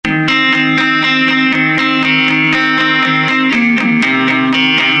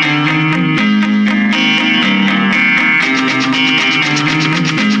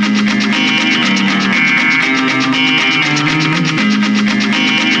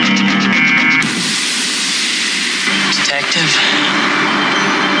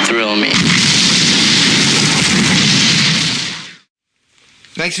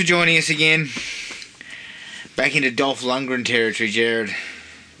Thanks for joining us again. Back into Dolph Lundgren territory, Jared.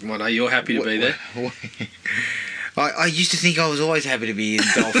 Well, no, you're happy to be there. I used to think I was always happy to be in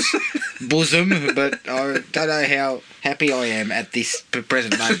Dolph's bosom, but I don't know how happy I am at this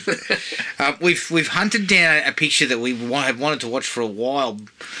present moment. We've hunted down a picture that we have wanted to watch for a while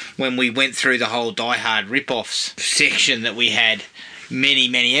when we went through the whole Die Hard ripoffs section that we had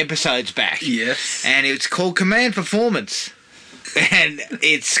many episodes back. Yes. And it's called Command Performance. And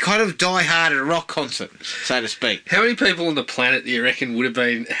it's kind of Die Hard at a rock concert, so to speak. How many people on the planet do you reckon would have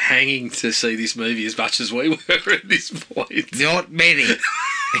been hanging to see this movie as much as we were at this point? Not many.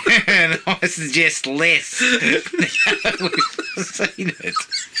 And I suggest less. We've seen it.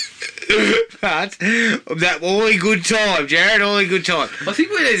 But that all in good time, Jared, all in good time. I think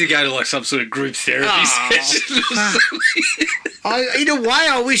we need to go to like some sort of group therapy session or something. In a way,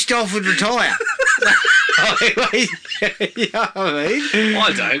 I wish Dolph would retire. You know what I mean?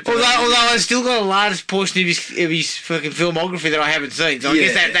 I don't. Although I've still got a large portion of his fucking filmography that I haven't seen, so I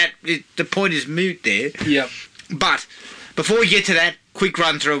guess that the point is moot there. Yep. But before we get to that, quick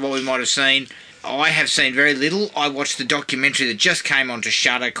run through of what we might have seen. I have seen very little. I watched the documentary that just came onto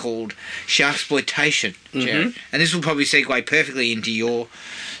Shudder called Sharksploitation, Jared. And this will probably segue perfectly into your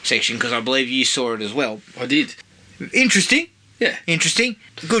section because I believe you saw it as well. I did. Interesting. Yeah. Interesting.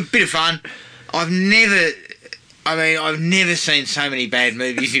 Good bit of fun. I've never seen so many bad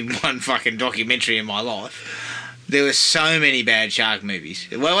movies in one fucking documentary in my life. There were so many bad shark movies.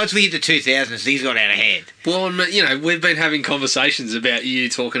 Well, once we hit the 2000s, things got out of hand. Well, you know, we've been having conversations about you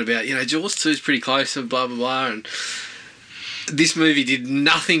talking about, you know, Jaws 2 is pretty close and blah, blah, blah. And this movie did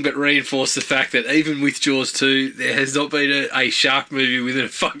nothing but reinforce the fact that even with Jaws 2, there has not been a shark movie within a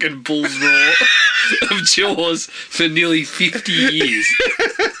fucking bull's roar of Jaws for nearly 50 years.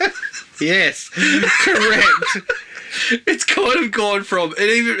 Yes, correct. It's kind of gone from, and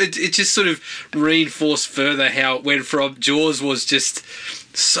even it just sort of reinforced further how it went from Jaws was just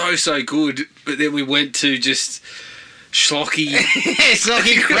so good, but then we went to just schlocky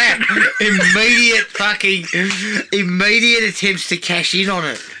crap. Immediate attempts to cash in on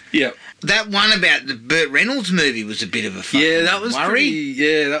it. Yeah. That one about the Burt Reynolds movie was a bit of a fucking that was worry.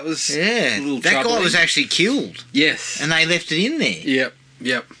 That was a little that troubling. guy was actually killed. Yes. And they left it in there.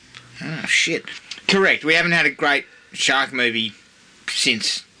 Yep. Oh, shit. Correct. We haven't had a great shark movie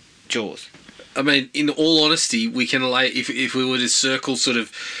since Jaws. I mean, in all honesty, we can lay if we were to circle sort of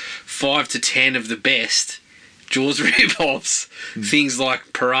 5 to 10 of the best Jaws rip-offs, things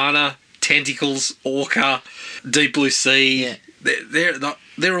like Piranha, Tentacles, Orca, Deep Blue Sea,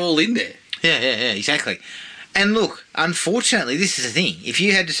 they're all in there. Yeah, exactly. And look, unfortunately, this is the thing. If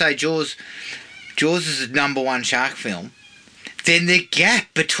you had to say Jaws is the number one shark film, then the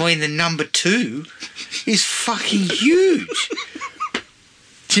gap between the number two is fucking huge.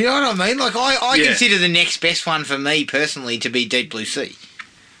 Do you know what I mean? Like, I consider the next best one for me, personally, to be Deep Blue Sea.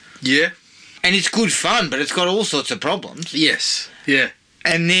 Yeah. And it's good fun, but it's got all sorts of problems. Yes. Yeah.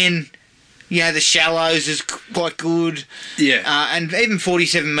 And then, you know, The Shallows is quite good. Yeah. And even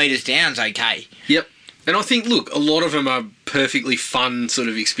 47 Metres Down's okay. Yep. And I think, look, a lot of them are perfectly fun sort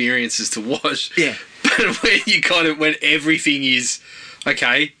of experiences to watch. Yeah. But when everything is,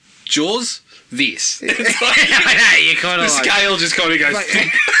 okay, Jaws, this. It's like, the scale just kind of goes...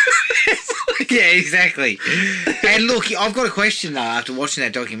 Yeah, exactly. And look, I've got a question, though, after watching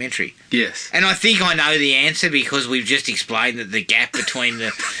that documentary. Yes. And I think I know the answer because we've just explained that the gap between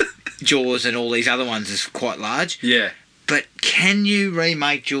the Jaws and all these other ones is quite large. Yeah. But can you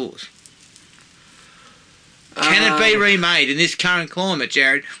remake Jaws? Can it be remade in this current climate,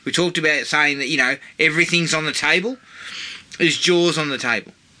 Jared? We talked about saying that, you know, everything's on the table. Is Jaws on the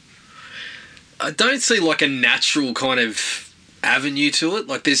table? I don't see like a natural kind of avenue to it.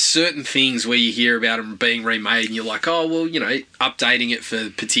 Like, there's certain things where you hear about them being remade and you're like, oh, well, you know, updating it for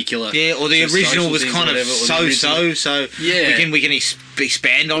particular... Yeah, or the original was kind of so yeah. we can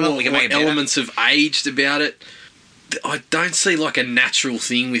expand on it, we can make it better. Elements have aged about it. I don't see like a natural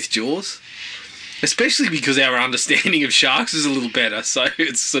thing with Jaws. Especially because our understanding of sharks is a little better, so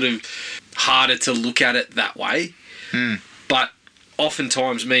it's sort of harder to look at it that way. But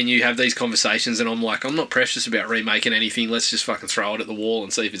oftentimes me and you have these conversations and I'm like, I'm not precious about remaking anything, let's just fucking throw it at the wall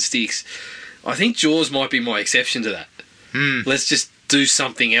and see if it sticks. I think Jaws might be my exception to that. Let's just do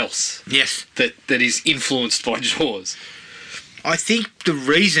something else. Yes. That is influenced by Jaws. I think the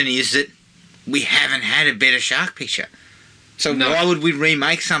reason is that we haven't had a better shark picture. So why would we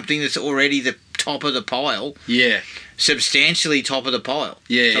remake something that's already the top of the pile? Yeah. Substantially top of the pile.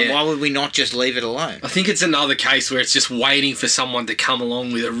 Yeah. So why would we not just leave it alone? I think it's another case where it's just waiting for someone to come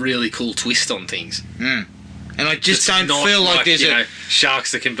along with a really cool twist on things. And I just don't not feel like there's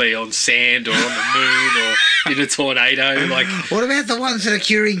sharks that can be on sand or on the moon or in a tornado. Like, what about the ones that are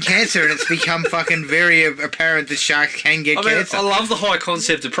curing cancer and it's become fucking very apparent that sharks can get cancer? I love the high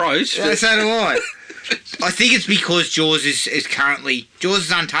concept approach. So do I. I think it's because Jaws is currently... Jaws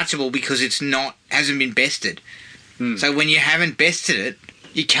is untouchable because hasn't been bested. So when you haven't bested it,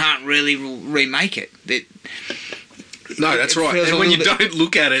 you can't really remake it. No, that's right. And when you don't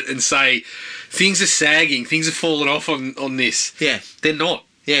look at it and say, things are sagging, things are falling off on this. Yeah. They're not.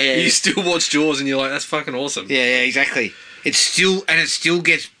 Yeah. You still watch Jaws and you're like, that's fucking awesome. Yeah, exactly. It still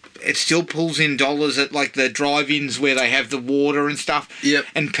pulls in dollars at like the drive-ins where they have the water and stuff. Yep.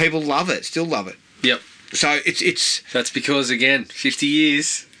 And people love it, still love it. Yep. So it's... That's because, again, 50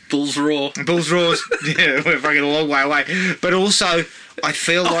 years, Bulls Raw. Bulls Raws. Yeah, we're fucking a long way away. But also, I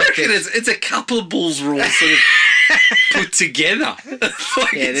feel like... it's a couple of Bulls Raw sort of put together.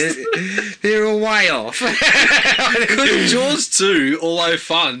 Yeah, they're a way off. Because Jaws 2, although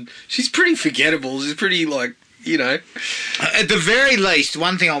fun, she's pretty forgettable. She's pretty, like, you know... At the very least,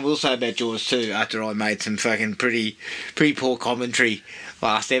 one thing I will say about Jaws 2, after I made some fucking pretty poor commentary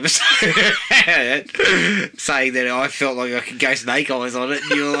last episode, saying that I felt like I could go snake eyes on it,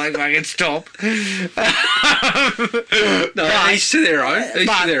 and you were like, fucking stop. No, each to their own. Each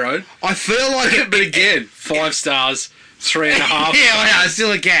to their own. I feel like it... But again, 5 stars, 3.5. Yeah, it's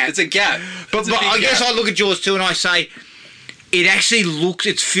still a gap. It's a gap. But I guess I look at Jaws 2 and I say, it actually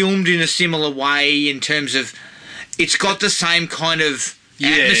it's filmed in a similar way in terms of, it's got the same kind of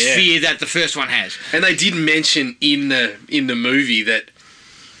atmosphere that the first one has. And they did mention in the movie that,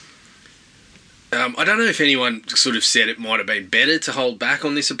 I don't know if anyone sort of said it might have been better to hold back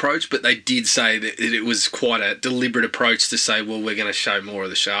on this approach, but they did say that it was quite a deliberate approach to say, well, we're going to show more of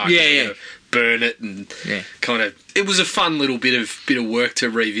the shark. Yeah. Burn it and kind of... It was a fun little bit of work to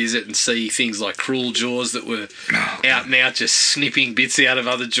revisit and see things like Cruel Jaws that were out and out just snipping bits out of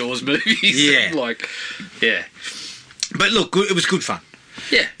other Jaws movies. Yeah. But look, it was good fun.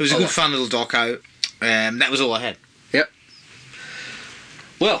 Yeah. It was a good fun little doco. That was all I had. Yep.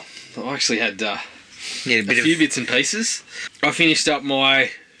 Well... I actually had a few bits and pieces. I finished up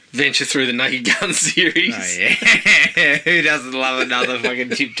my venture through the Naked Gun series. Oh, yeah. Who doesn't love another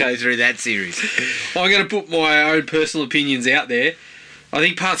fucking tiptoe through that series? I'm going to put my own personal opinions out there. I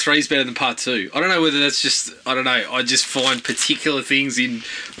think part 3 is better than part 2. I don't know whether that's just... I don't know. I just find particular things in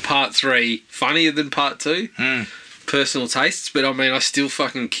part 3 funnier than part 2. Personal tastes. But, I mean, I still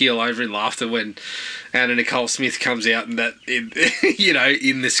fucking keel over in laughter when... Anna Nicole Smith comes out in that,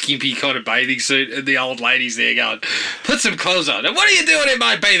 in the skimpy kind of bathing suit, and the old lady's there going, "Put some clothes on." And what are you doing in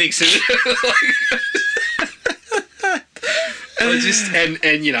my bathing suit?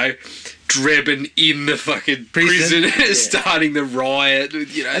 Drebin in the fucking prison starting the riot,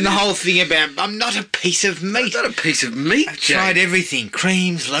 and the whole thing about, I'm not a piece of meat. I'm not a piece of meat. I've tried everything,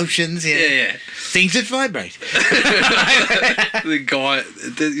 creams, lotions, things that vibrate. The guy,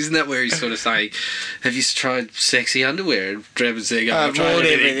 isn't that where he's sort of saying, "Have you tried sexy underwear?" And Drebin's there going, "I've tried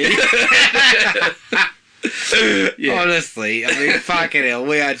everything." Honestly, I mean, fucking hell,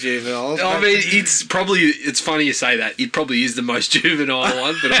 we are juveniles. I mean, it's funny you say that. It probably is the most juvenile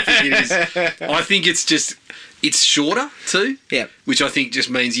one, but I think it is. I think it's shorter too. Yeah. Which I think just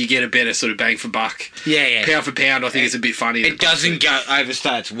means you get a better sort of bang for buck. Yeah. Pound for pound, I think it's a bit funnier. It doesn't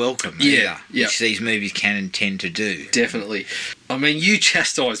overstay its welcome either, which these movies can and tend to do. Definitely. I mean, you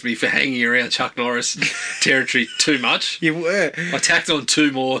chastised me for hanging around Chuck Norris territory too much. You were. I tacked on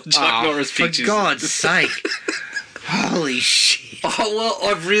 2 more Chuck Norris pictures. For God's sake. Holy shit. Oh, well,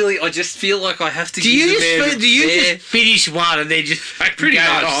 I just feel like I have to do you just finish one and then just pretty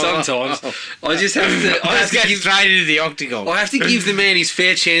much sometimes. I just have to... I have to go straight into the octagon. I have to give the man his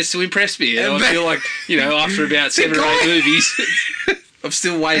fair chance to impress me. And I feel like, after about 7 or 8 movies, I'm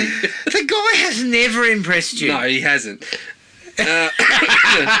still waiting. The guy has never impressed you. No, he hasn't.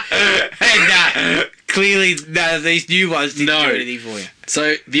 Clearly, none of these new ones didn't do anything for you.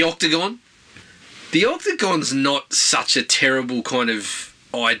 So, the Octagon. The Octagon's not such a terrible kind of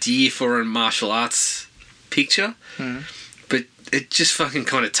idea for a martial arts picture, but it just fucking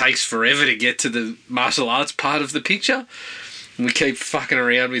kind of takes forever to get to the martial arts part of the picture. And we keep fucking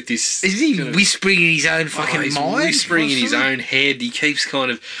around with this... Is he whispering in his own fucking mind? He's whispering in his own head. He keeps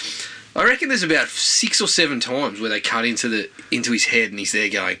kind of... I reckon there's about 6 or 7 times where they cut into his head and he's there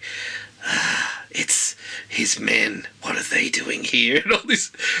going... It's his men. What are they doing here? And all this.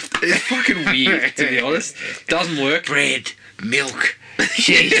 It's fucking weird, to be honest. Doesn't work. Bread, milk.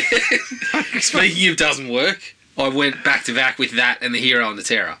 Speaking of doesn't work, I went back to back with that and the Hero and the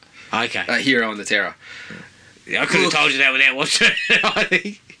Terror. Okay. Hero and the Terror. I could have told you that without watching it. I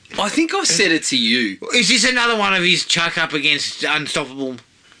think. I think I said it to you. Is this another one of his chuck up against Unstoppable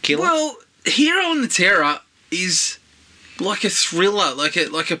Killer? Well, Hero on the Terror is like a thriller, like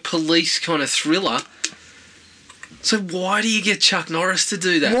a police kind of thriller. So why do you get Chuck Norris to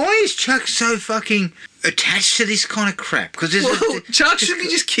do that? Why is Chuck so fucking attached to this kind of crap? Because Chuck should be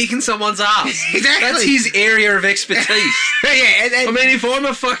just kicking someone's ass. Exactly. That's his area of expertise. I mean, if I'm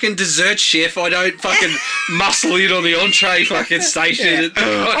a fucking dessert chef, I don't fucking muscle in on the entree fucking station.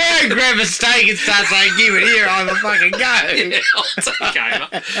 I don't grab a steak and start saying, give it here, I'm a fucking go. Yeah, I'll take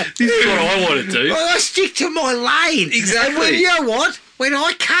over. This is what I want to do. Well, I stick to my lane. Exactly. And when, you know what? When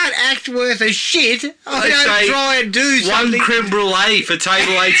I can't act worth a shit, I don't try and do something. One creme brulee for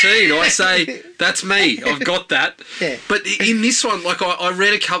table 18. I say, that's me. I've got that. Yeah. But in this one, like I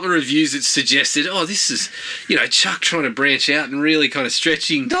read a couple of reviews that suggested, this is, Chuck trying to branch out and really kind of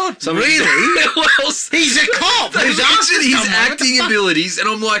stretching. Not some really. Well, he's a cop. They Who's mentioned his someone. acting abilities, and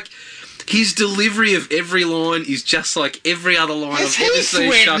I'm like, his delivery of every line is just like every other line Has I've ever he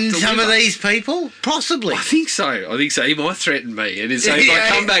seen Chuck threatened some of deliver. these people? Possibly. I think so. He might threaten me. And so if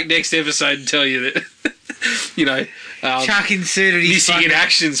I come back next episode and tell you that, Chuck inserted his missing in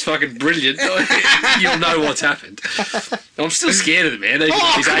action's fucking brilliant, you'll know what's happened. I'm still scared of the man. Even though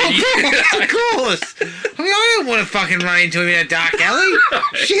he's 80. Of course. I mean, I don't want to fucking run into him in a dark alley.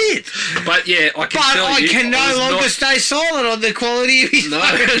 Shit. But yeah, I can tell you. I can no longer stay silent on the quality of his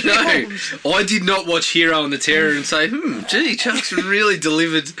fucking films. I did not watch Hero and the Terror and say, gee, Chuck's really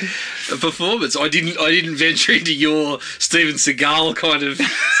delivered a performance. I didn't venture into your Steven Seagal kind of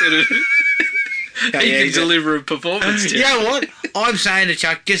sort of. He can deliver a performance. You know what? I'm saying to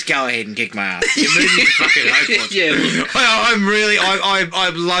Chuck, just go ahead and kick my ass. You're moving to fucking hopeless. Yeah, look,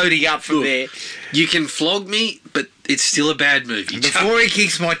 I'm loading up from there. You can flog me, but it's still a bad movie. Before he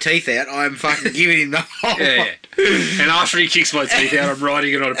kicks my teeth out, I'm fucking giving him the whole. Yeah. And after he kicks my teeth out, I'm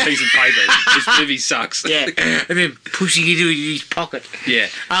writing it on a piece of paper. This movie sucks. Yeah. And then pushing it into his pocket. Yeah.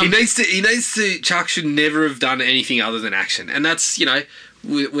 He needs to. Chuck should never have done anything other than action, and that's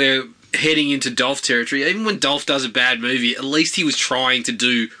we're heading into Dolph territory. Even when Dolph does a bad movie, at least he was trying to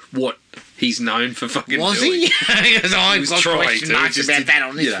do what he's known for fucking doing. Was he? Because I've got question marks about that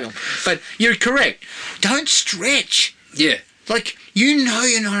on this film. But you're correct. Don't stretch. Yeah. Like, you're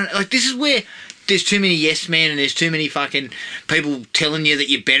not... Like, this is where there's too many yes men and there's too many fucking people telling you that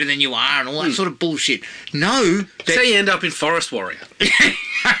you're better than you are and all that sort of bullshit. No. That's how you end up in Forest Warrior.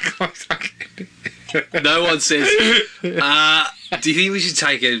 No one says, do you think we should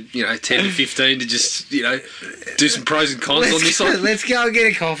take a 10 to 15 to just do some pros and cons on this one? Let's go and get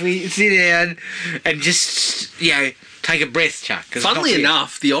a coffee, sit down, and just take a breath, Chuck. Funnily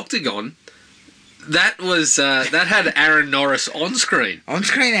enough, the Octagon, that had Aaron Norris on screen. On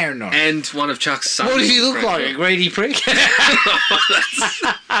screen, Aaron Norris. And one of Chuck's sons. What does he look like? A greedy prick?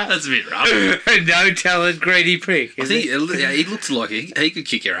 That's a bit rough. No talent, greedy prick. I think he looked like he could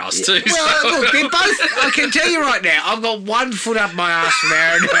kick your ass too. Well, look, they're both. I can tell you right now, I've got 1 foot up my ass from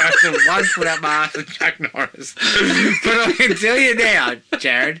Aaron Norris and 1 foot up my ass from Chuck Norris. But I can tell you now,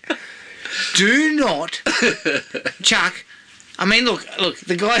 Jared, do not, Chuck. I mean, look,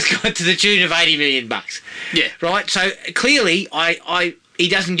 the guy's got to the tune of $80 million. Yeah. Right? So, clearly, he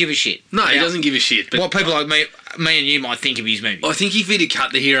doesn't give a shit. No, he doesn't give a shit. But what people like me and you might think of his movie. I think if he'd have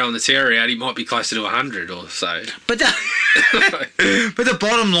cut the Hero and the Terror out, he might be closer to 100 or so. But the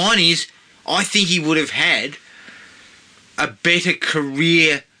bottom line is, I think he would have had a better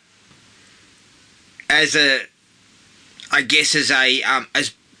career as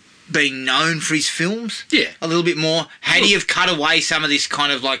being known for his films. Yeah. A little bit more. Had he have cut away some of this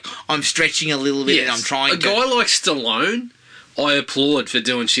kind of like, I'm stretching a little bit and I'm trying to... A guy like Stallone, I applaud for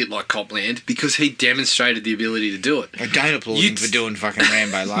doing shit like Copland because he demonstrated the ability to do it. I don't applaud him for doing fucking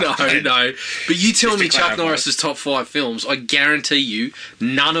Rambo last time. No. But you tell me Chuck Norris's top 5 films, I guarantee you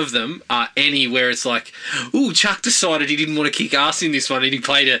none of them are any where it's like, ooh, Chuck decided he didn't want to kick ass in this one and he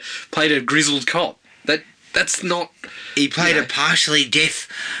played a grizzled cop. That's not... He played a partially deaf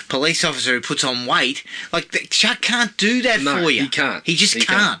police officer who puts on weight. Like, Chuck can't do that for you. He can't. He just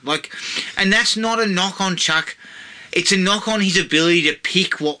can't. Like, and that's not a knock on Chuck. It's a knock on his ability to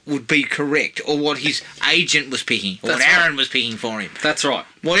pick what would be correct or what his agent was picking or what Aaron was picking for him. That's right.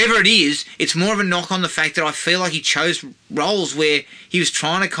 Whatever it is, it's more of a knock on the fact that I feel like he chose roles where he was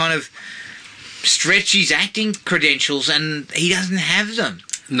trying to kind of stretch his acting credentials and he doesn't have them.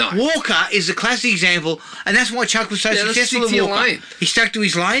 No. Walker is a classic example, and that's why Chuck was so successful in Walker. Lane. He stuck to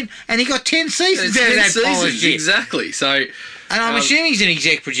his lane, and he got 10 seasons out of that pile of shit. Exactly. So, and I'm assuming he's an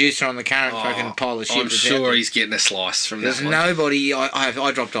exec producer on the current fucking pile of shit. I'm sure he's getting a slice from that one. There's nobody...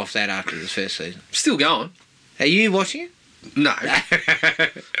 I dropped off that after this first season. Still going. Are you watching it? No.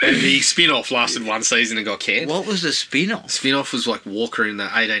 And the spin-off lasted one season and got canned. What was the spin-off? Spin-off was like Walker in the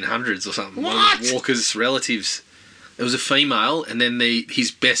 1800s or something. What? One of Walker's relatives. It was a female, and then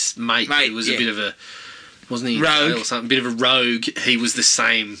his best mate who was a bit of a... Wasn't he rogue or something? A bit of a rogue. He was the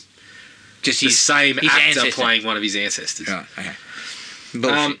same... Just the same his actor ancestor. playing one of his ancestors. Right, okay.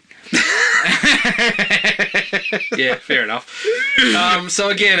 Bullshit. Yeah, fair enough. So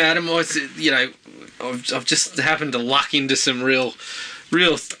again, Adam, I've just happened to luck into some real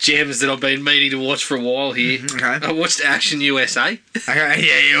gems that I've been meaning to watch for a while here. Okay. I watched Action USA.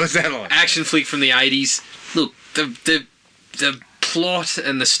 Okay, yeah, what's that like? Action flick from the 80s. Look, the plot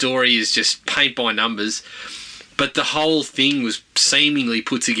and the story is just paint by numbers, but the whole thing was seemingly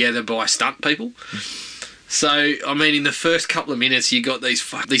put together by stunt people. So, I mean, in the first couple of minutes, you got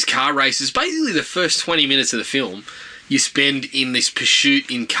these car races. Basically, the first 20 minutes of the film, you spend in this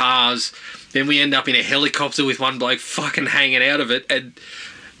pursuit in cars. Then we end up in a helicopter with one bloke fucking hanging out of it. And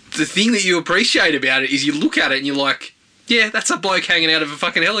the thing that you appreciate about it is you look at it and you're like, yeah, that's a bloke hanging out of a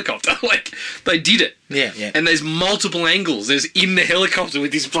fucking helicopter. Like, they did it. Yeah, yeah. And there's multiple angles. There's in the helicopter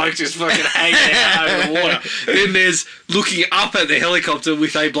with this bloke just fucking hanging out over the water. Then there's looking up at the helicopter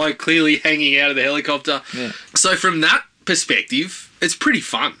with a bloke clearly hanging out of the helicopter. Yeah. So from that perspective, it's pretty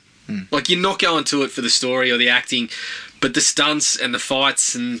fun. Like, you're not going to it for the story or the acting, but the stunts and the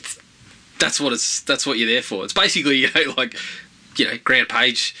fights, and that's what you're there for. It's basically, Grant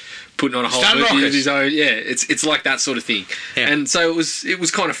Page putting on a whole movie of his own. Yeah, it's like that sort of thing. Yeah. And so it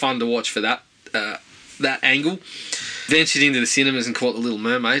was kind of fun to watch for that angle. Ventured into the cinemas and caught The Little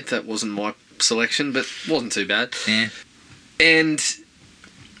Mermaid. That wasn't my selection, but wasn't too bad. Yeah. And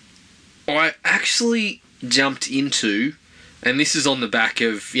I actually jumped into, and this is on the back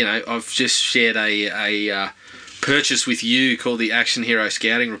of, I've just shared a purchase with you called the Action Hero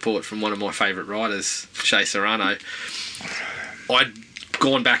Scouting Report from one of my favourite writers, Shea Serrano. I'd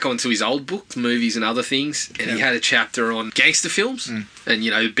gone back onto his old book, Movies and Other Things, and he had a chapter on gangster films and,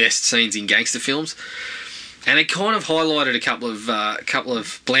 best scenes in gangster films. And it kind of highlighted a couple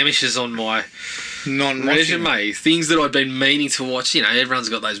of blemishes on my resume, things that I'd been meaning to watch. Everyone's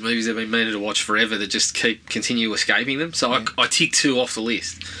got those movies they've been meaning to watch forever that just continue escaping them. So I ticked 2 off the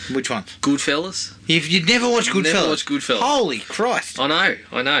list. Which ones? Goodfellas. You'd never watched Goodfellas? Never watched Goodfellas. Holy Christ. I know.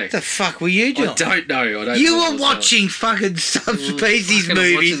 What the fuck were you doing? I don't know. You were watching fucking subspecies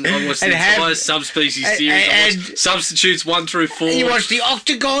movies. I watched the entire subspecies series. I watched Substitutes 1 through 4. You watched The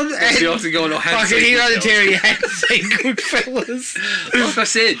Octagon. The Octagon. I hadn't fucking seen Hereditary. You hadn't seen Goodfellas. Like I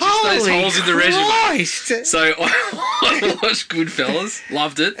said, just those holes in the resume. Christ. So I watched Goodfellas.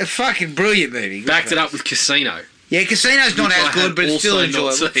 Loved it. A fucking brilliant movie. Backed it up with Casino. Yeah, Casino's not as good, but it's still also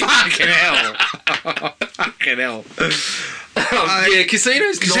enjoyable. not Fucking hell. Fucking hell. Yeah,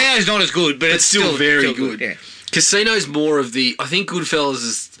 Casino's not as good, but it's still very good. Yeah. Casino's more of the... I think Goodfellas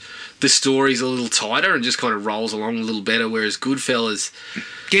is... The story's a little tighter and just kind of rolls along a little better, whereas Goodfellas...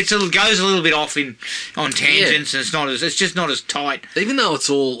 goes a little bit off on tangents, and it's just not as tight. Even though it's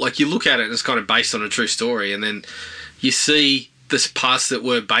all... Like, you look at it and it's kind of based on a true story, and then you see the parts that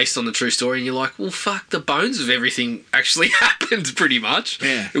were based on the true story, and you're like, well, fuck, the bones of everything actually happened pretty much.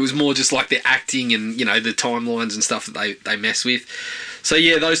 Yeah. It was more just like the acting and, the timelines and stuff that they mess with. So,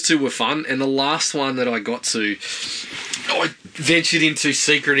 yeah, those 2 were fun. And the last one that I got to, I ventured into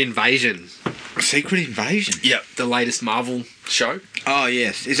Secret Invasion. Secret Invasion? Yep, the latest Marvel show. Oh,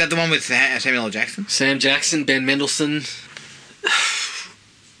 yes. Is that the one with Samuel L. Jackson? Sam Jackson, Ben Mendelsohn.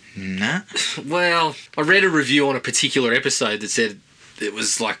 Nah. Well, I read a review on a particular episode that said it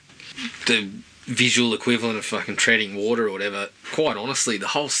was like the visual equivalent of fucking treading water or whatever. Quite honestly, the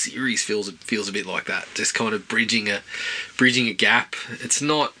whole series feels a bit like that, just kind of bridging a gap. It's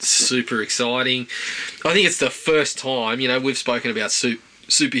not super exciting. I think it's the first time, we've spoken about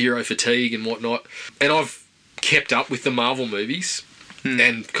superhero fatigue and whatnot, and I've kept up with the Marvel movies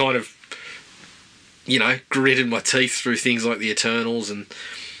and kind of, gritted my teeth through things like the Eternals, and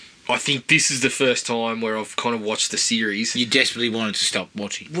I think this is the first time where I've kind of watched the series. You desperately wanted to stop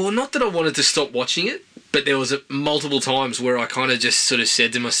watching. Well, not that I wanted to stop watching it, but there was multiple times where I kind of just sort of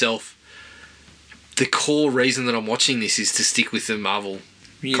said to myself, the core reason that I'm watching this is to stick with the Marvel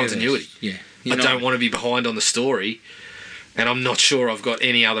continuity. Yeah. I don't want to be behind on the story, and I'm not sure I've got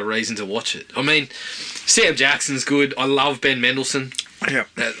any other reason to watch it. I mean, Sam Jackson's good. I love Ben Mendelsohn. Yeah.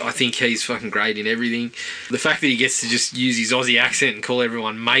 I think he's fucking great in everything. The fact that he gets to just use his Aussie accent and call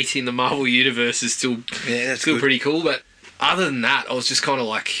everyone mate in the Marvel universe is still pretty cool. But other than that, I was just kind of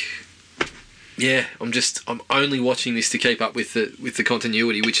like, yeah, I'm only watching this to keep up with the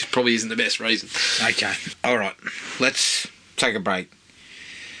continuity, which probably isn't the best reason. Okay. All right. Let's take a break.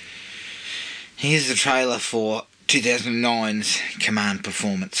 Here's the trailer for 2009's Command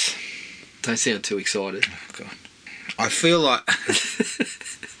performance. Don't sound too excited. Oh, God. I feel like...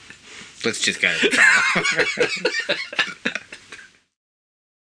 Let's just go to the trailer.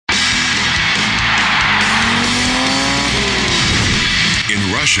 In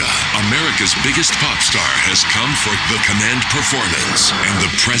Russia, America's biggest pop star has come for the command performance, and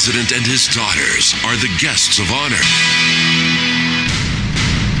the president and his daughters are the guests of honor.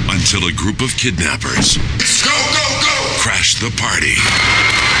 Until a group of kidnappers crash the party.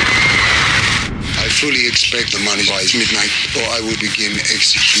 I fully expect the money by midnight, or I will begin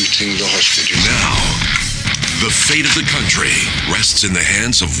executing the hostages. Now, the fate of the country rests in the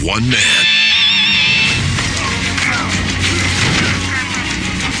hands of one man.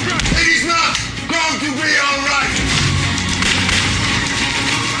 It is not going to be all right.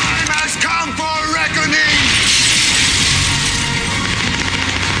 Time has come for reckoning.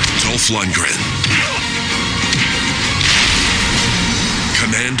 Dolph Lundgren.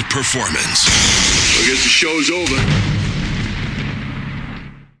 Command performance. I guess the show's over.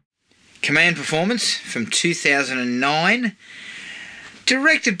 Command performance from 2009.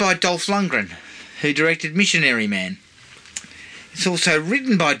 Directed by Dolph Lundgren, who directed Missionary Man. It's also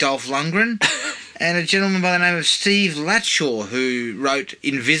written by Dolph Lundgren and a gentleman by the name of Steve Latshaw, who wrote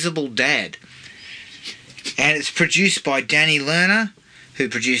Invisible Dad. And it's produced by Danny Lerner, who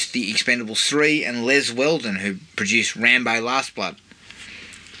produced The Expendables 3, and Les Weldon, who produced Rambo Last Blood.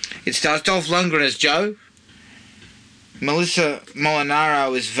 It stars Dolph Lundgren as Joe, Melissa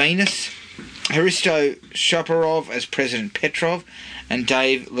Molinaro as Venus, Hristo Shaparov as President Petrov, and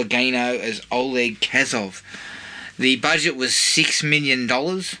Dave Lagano as Oleg Kazov. The budget was $6 million.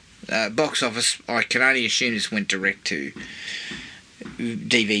 Box office, I can only assume this went direct to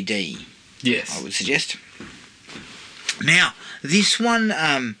DVD. Yes. I would suggest. Now, this one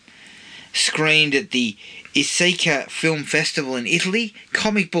screened at the Iseka Film Festival in Italy,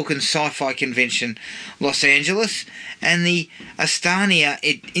 Comic Book and Sci-Fi Convention Los Angeles, and the Astana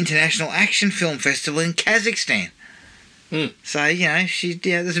International Action Film Festival in Kazakhstan. So, you know,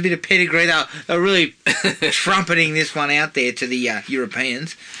 there's a bit of pedigree. They're really trumpeting this one out there to the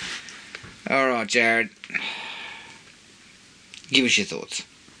Europeans. All right, Jared. Give us your thoughts.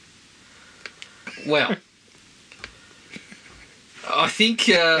 Well, I think...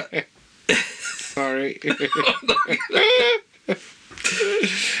 Sorry.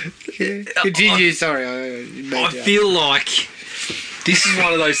 Continue, sorry. I feel like this is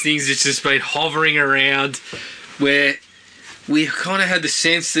one of those things that's just been hovering around where we kind of had the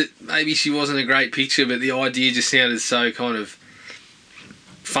sense that maybe she wasn't a great picture, but the idea just sounded so kind of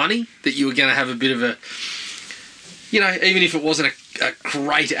funny that you were going to have a bit of a, you know, even if it wasn't a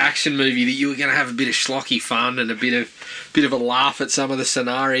great action movie, that you were going to have a bit of schlocky fun and a bit of a laugh at some of the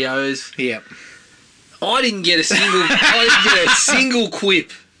scenarios. Yep. I didn't get a single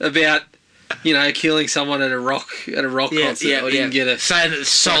quip about, you know, killing someone at a rock concert. I didn't get a saying it's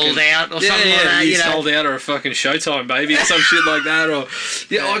sold out or something like that. You know, sold out or a fucking Showtime baby or some shit like that. Or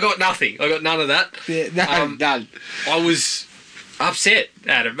I got nothing. I got none of that. Yeah, none. I was upset,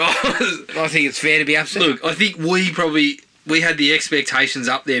 Adam. I think it's fair to be upset. Look, I think we had the expectations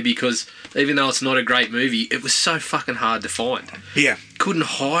up there because even though it's not a great movie, it was so fucking hard to find. Yeah. Couldn't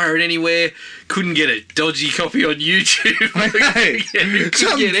hire it anywhere. Couldn't get a dodgy copy on YouTube. Couldn't get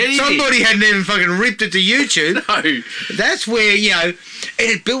anything. Somebody hadn't even fucking ripped it to YouTube. No. That's where, you know,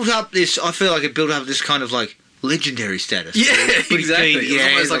 it built up this, I feel like it built up this kind of like legendary status. Yeah, exactly. It was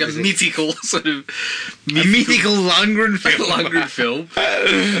almost like a obviously. mythical sort of... A mythical Lundgren film. Lundgren film.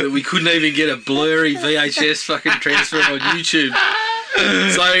 That we couldn't even get a blurry VHS fucking transfer on YouTube.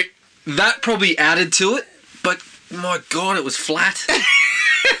 So that probably added to it, but my God, it was flat.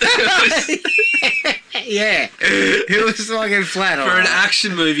 Yeah. It was fucking flat. For an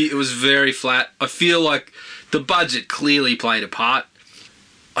action movie, it was very flat. I feel like the budget clearly played a part.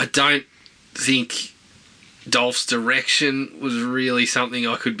 I don't think Dolph's direction was really something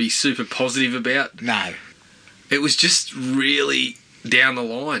I could be super positive about. No. It was just really down the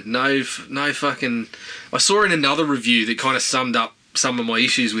line. No fucking... I saw in another review that kind of summed up some of my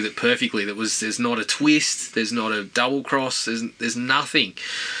issues with it perfectly. That was, there's not a twist, there's not a double cross, there's nothing.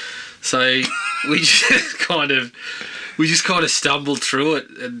 So we just kind of stumbled through it,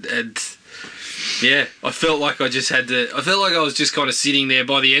 and yeah, I felt like I was just kind of sitting there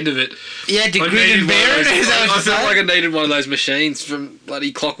by the end of it. Yeah, to grin and bear it. I felt like I needed one of those machines from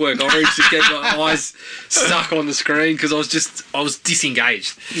bloody Clockwork Orange to keep my eyes stuck on the screen because I was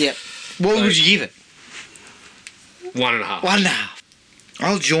disengaged. Yep. What would you give it? 1.5. 1.5.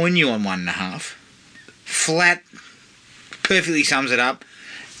 I'll join you on 1.5. Flat perfectly sums it up.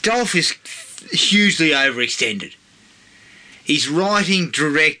 Dolph is hugely overextended. He's writing,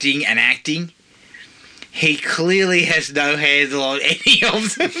 directing, and acting. He clearly has no handle on any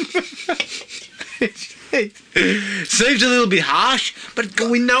of them. Seems a little bit harsh, but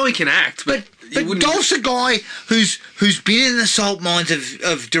we know he can act, but Dolph's a guy who's been in the salt mines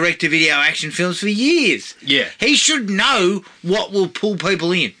of direct-to-video action films for years. Yeah. He should know what will pull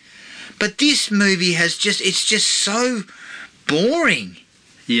people in. But this movie it's just so boring.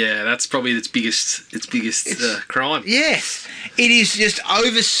 Yeah, that's probably its biggest crime. Yes. It is just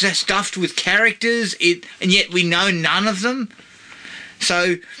overstuffed with characters, and yet we know none of them.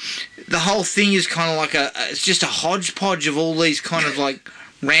 So the whole thing is kind of like it's just a hodgepodge of all these kind of like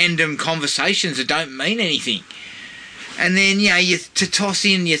random conversations that don't mean anything. And then,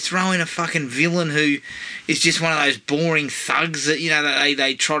 you throw in a fucking villain who is just one of those boring thugs that, that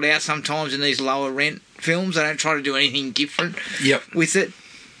they trot out sometimes in these lower rent films. They don't try to do anything different with it.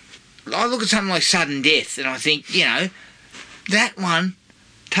 I look at something like Sudden Death and I think, that one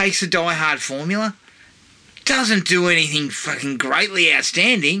takes the Die Hard formula, doesn't do anything fucking greatly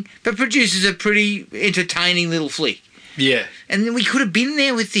outstanding, but produces a pretty entertaining little flick. Yeah. And then we could have been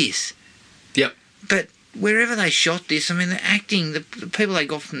there with this. Yep. But wherever they shot this, I mean, the acting, the people they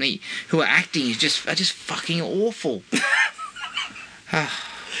got from who are acting are just fucking awful.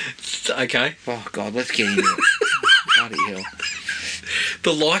 Okay. Oh, God, let's get into it. Bloody hell.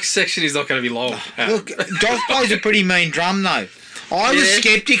 The likes section is not going to be long. Look, Dolph plays a pretty mean drum, though. I was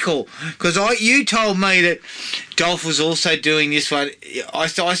sceptical because you told me that Dolph was also doing this one. I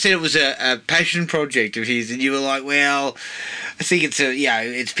said it was a passion project of his, and you were like, "Well, I think it's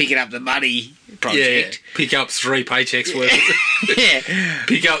it's picking up the money project. Yeah, pick up 3 paychecks worth. Yeah,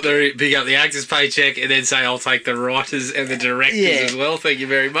 pick up the actor's paycheck, and then say I'll take the writers and the directors as well. Thank you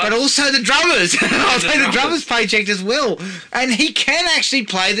very much. But also the drummers. I'll take the drummers' paycheck as well, and he can actually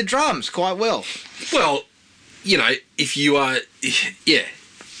play the drums quite well. Well. If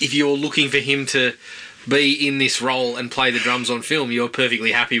you're looking for him to be in this role and play the drums on film, you're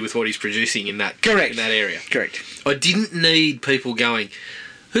perfectly happy with what he's producing in that area. Correct. I didn't need people going,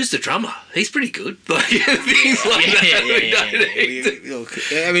 "Who's the drummer? He's pretty good." Like things like that. Look,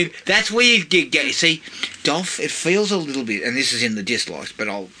 I mean, that's where you get. See, Dolph. It feels a little bit, and this is in the dislikes, but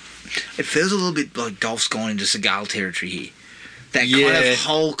it feels a little bit like Dolph's gone into Seagal territory here. That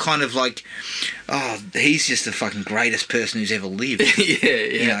kind of like, he's just the fucking greatest person who's ever lived.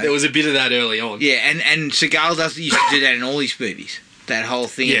 Yeah. There was a bit of that early on. Yeah, and Seagal used to do that in all his movies. That whole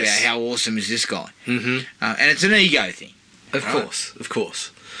thing about how awesome is this guy. Mm-hmm. And it's an ego thing. Of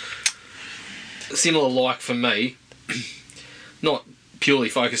course. Similar like for me, not purely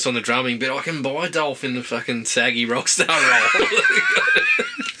focused on the drumming, but I can buy Dolph in the fucking saggy rockstar role.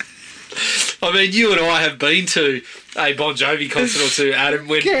 I mean, you and I have been to a Bon Jovi concert or two, Adam,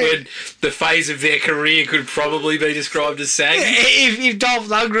 when the phase of their career could probably be described as saggy. If Dolph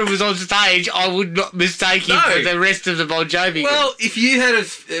Lundgren was on stage, I would not mistake him for the rest of the Bon Jovi. Well, if you had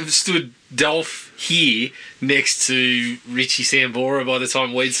have stood Dolph here next to Richie Sambora by the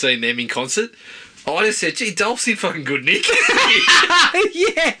time we'd seen them in concert, I'd have said, "Gee, Dolph's in fucking good nick."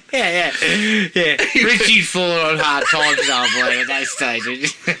 Yeah. Richie'd fallen on hard times, I believe, at that stage.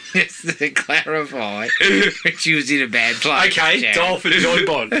 Just to clarify, Richie was in a bad place. Okay, Dolph and Joy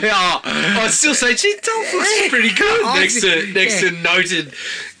Bon. I'd still say, "Gee, Dolph looks pretty good next to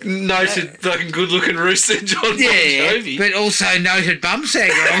noted fucking good-looking rooster John Bon Jovi." But also noted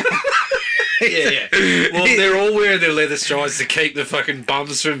bumsagger. Yeah. Well, they're all wearing their leather strides to keep the fucking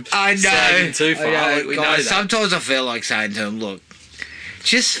bums from sagging too far. We know that. Sometimes I feel like saying to them, look,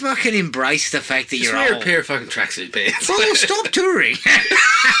 just fucking embrace the fact that you're old. Just wear a pair of fucking tracksuit pants. Well, stop touring.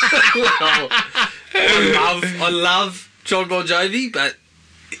 I love John Bon Jovi, but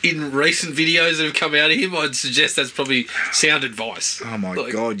in recent videos that have come out of him, I'd suggest that's probably sound advice. Oh my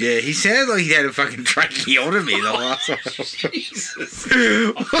God, yeah. He sounded like he had a fucking tracheotomy the last one. Jesus.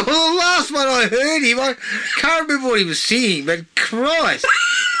 Well, the last one I heard him, I can't remember what he was singing, but Christ.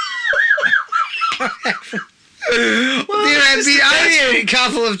 There have been only a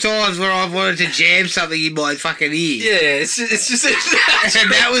couple of times where I've wanted to jam something in my fucking ear. Yeah, it's just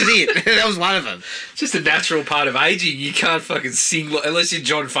and that was it. That was one of them. It's just a natural part of aging. You can't fucking sing unless you're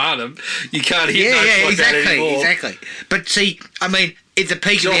John Farnham. You can't hit notes like that anymore. Exactly. But see, I mean, at the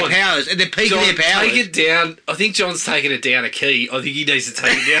peak of their powers. At the peak of their powers. Take it down. I think John's taking it down a key. I think he needs to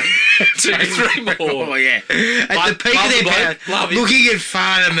take it down 2 to 3 more. Oh yeah. At the peak of their powers, looking at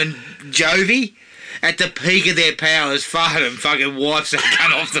Farnham and Jovi. At the peak of their powers, Farnham fucking wipes that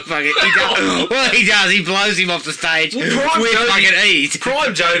gun off the fucking... He does. He blows him off the stage with fucking ease.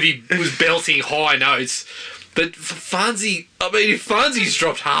 Prime Jovi was belting high notes, but Fonzie... I mean, if Fonzie's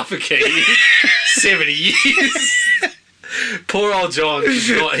dropped half a key in 70 years... Poor old John.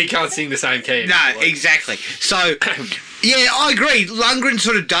 He can't sing the same key. No, exactly. So, yeah, I agree. Lundgren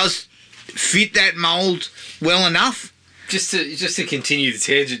sort of does fit that mould well enough. Just to continue the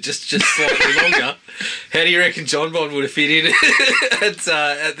tangent, just slightly longer. How do you reckon John Bond would have fit in at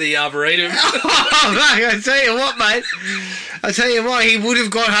the Arboretum? Oh, mate, I tell you what, mate. I tell you what, he would have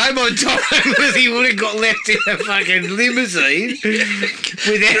got home on time because he would have got left in a fucking limousine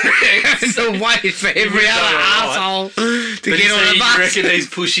without having to wait for every other asshole to get on a bus. You reckon he's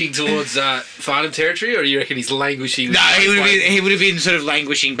pushing towards Farnham territory, or do you reckon he's languishing? No, he would have been sort of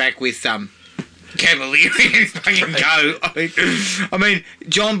languishing back with Cavalier and fucking go. I mean,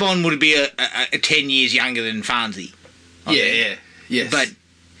 John Bond would be a 10 years younger than Farnsey. Yeah. But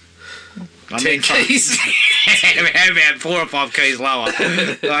I mean, 10 keys. How about 4 or 5 keys lower?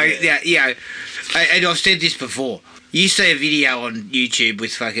 And I've said this before. You see a video on YouTube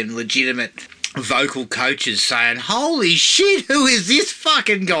with fucking legitimate vocal coaches saying, "Holy shit, who is this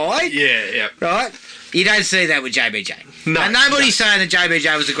fucking guy?" Yeah. Right? You don't see that with JBJ. No. And nobody's saying that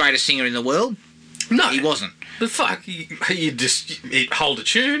JBJ was the greatest singer in the world. No, he wasn't. But fuck, you just hold a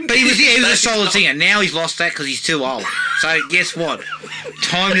tune. But he was a solid singer. Now he's lost that because he's too old. So guess what?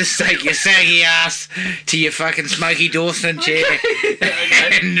 Time to take your saggy ass to your fucking Smoky Dawson chair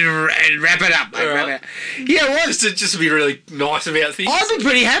and wrap it up. Mate, right. Wrap it up. Yeah, what? Just to be really nice about things. I've been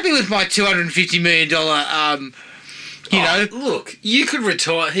pretty happy with my $250 million. Look, you could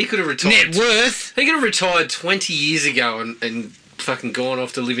retire. He could have retired. Net worth. He could have retired 20 years ago and fucking gone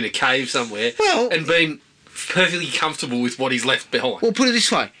off to live in a cave somewhere. Well, and been perfectly comfortable with what he's left behind. Well, put it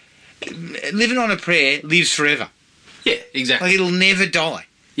this way: living on a prayer lives forever. Yeah, exactly. Like, it'll never die.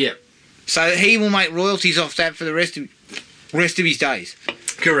 Yeah. So he will make royalties off that for the rest of his days.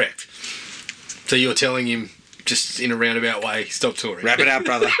 Correct. So you're telling him, just in a roundabout way, stop touring. Wrap it up,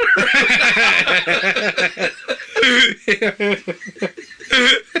 brother.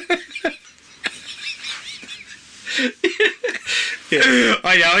 Yeah.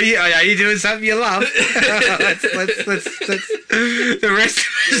 I know you're doing something you love. let's the rest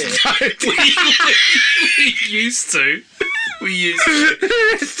of us don't. We used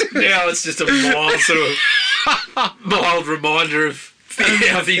to. Now it's just a mild reminder of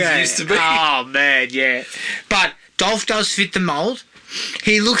how things used to be. Oh man, yeah. But Dolph does fit the mould.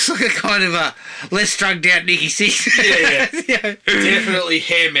 He looks like a kind of a less drugged out Nicky Six. Yeah. Definitely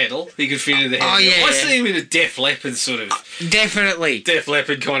hair metal. He could fit into the hair metal. Yeah. I see him in a Def Leppard sort of... Definitely. Def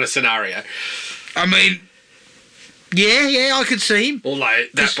Leppard kind of scenario. I mean... Yeah, I could see him. Although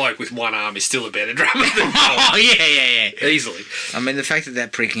that bloke with one arm is still a better drummer than Dolph. Oh, yeah. Easily. I mean, the fact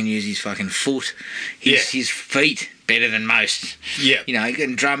that prick can use his fucking foot, his feet, better than most. Yeah. You know,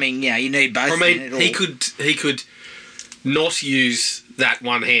 and drumming, you need both. I mean, he could not use that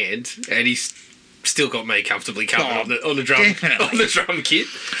one hand, and he's still got me comfortably covered on the drum, definitely. on the drum kit.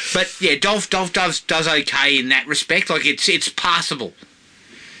 But yeah, Dolph does okay in that respect. Like it's passable.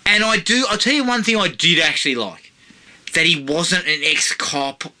 And I'll tell you one thing I did actually like, that he wasn't an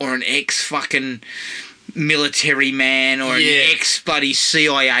ex-cop or an ex-fucking military man or an ex-bloody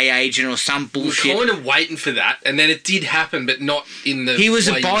CIA agent or some bullshit. We're kind of waiting for that, and then it did happen, but not in the He was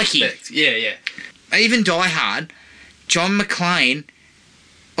way a bikie. Yeah. Even Die Hard, John McClane,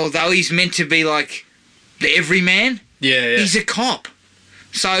 although he's meant to be like the everyman, he's a cop.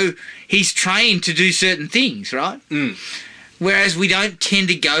 So he's trained to do certain things, right? Mm. Whereas we don't tend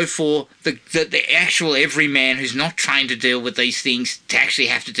to go for the actual everyman who's not trained to deal with these things to actually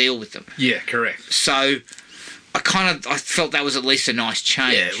have to deal with them. Yeah, correct. So I felt that was at least a nice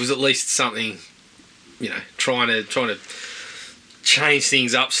change. Yeah, it was at least something, trying to change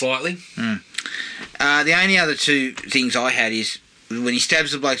things up slightly. Mm. The only other two things I had is when he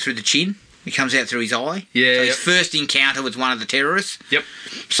stabs the bloke through the chin, it comes out through his eye. Yeah. So his first encounter with one of the terrorists. Yep.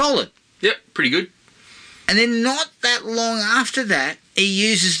 Solid. Yep, pretty good. And then not that long after that, he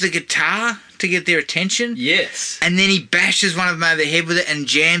uses the guitar to get their attention. Yes. And then he bashes one of them over the head with it and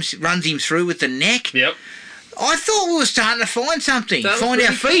runs him through with the neck. Yep. I thought we were starting to find something. Find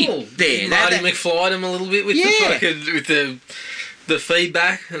our feet cool. there. Marty McFly'd him a little bit with the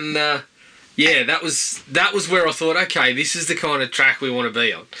feedback, and that was where I thought, okay, this is the kind of track we want to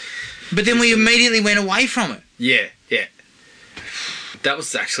be on. But then we immediately went away from it. Yeah. That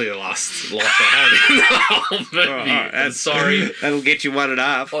was actually the last laugh I had in the whole movie. Right, I'm sorry. That'll get you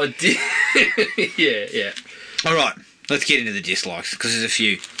 1.5. I did. Yeah. All right, let's get into the dislikes, because there's a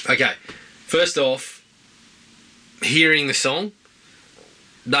few. Okay. First off, hearing the song,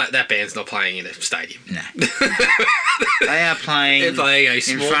 that band's not playing in a stadium. No. They are playing They're playing a in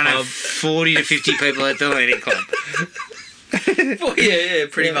small front pub. of 40 to 50 people at the Athletic Club. Well, yeah,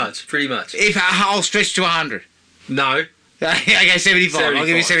 pretty much. If I'll stretch to 100. No, Okay, 75. I'll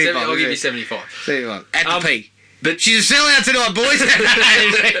give you 75. I'll give you 75. 75. At the peak. But She's a sellout tonight, boys.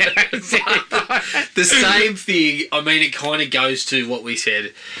 the same thing, I mean, it kind of goes to what we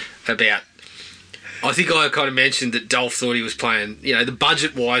said about... I think I kind of mentioned that Dolph thought he was playing... You know, the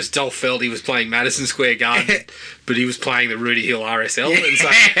budget-wise, Dolph felt he was playing Madison Square Garden, but he was playing the Rudy Hill RSL. And so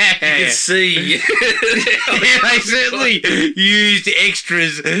you can see... They certainly used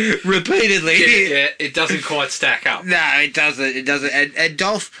extras repeatedly. Yeah, it doesn't quite stack up. No, it doesn't. It doesn't. And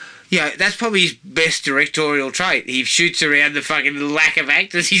Dolph... that's probably his best directorial trait. He shoots around the fucking lack of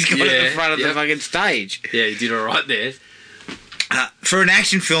actors he's got at the front of the fucking stage. Yeah, he did all right there. For an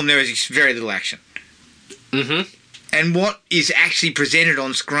action film, there is very little action. Mm-hmm. And what is actually presented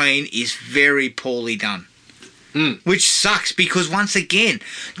on screen is very poorly done. Which sucks because, once again,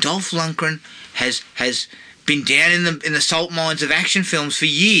 Dolph Lundgren has been down in the salt mines of action films for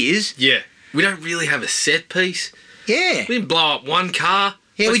years. Yeah. We don't really have a set piece. Yeah. We didn't blow up one car.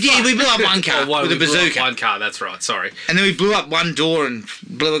 Yeah, we did. We blew up one car with a bazooka. One car, that's right, sorry. And then we blew up one door and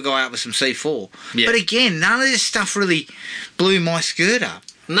blew a guy up with some C4. Yeah. But again, none of this stuff really blew my skirt up.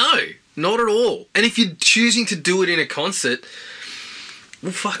 No, not at all. And if you're choosing to do it in a concert,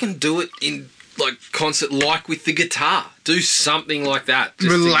 we'll fucking do it in, like, concert, like with the guitar. Do something like that.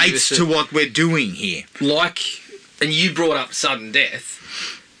 Relates to what we're doing here. Like, and you brought up sudden death.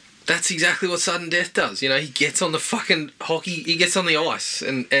 That's exactly what sudden death does. You know, he gets on the fucking hockey, he gets on the ice,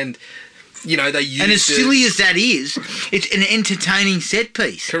 and you know, they use... And as silly as that is, it's an entertaining set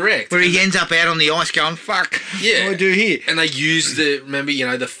piece. Correct. Where he ends up out on the ice going, fuck, what do I do here? And they use remember, you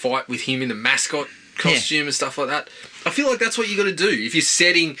know, the fight with him in the mascot costume and stuff like that. I feel like that's what you got to do. If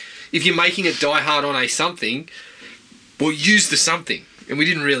you're making it Die Hard on a something, well, use the something. And we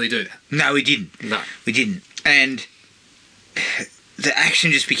didn't really do that. No, we didn't. No. We didn't. And... the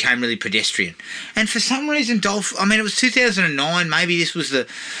action just became really pedestrian. And for some reason, Dolph... I mean, it was 2009. Maybe this was the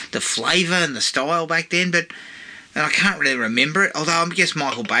flavour and the style back then, and I can't really remember it. Although I guess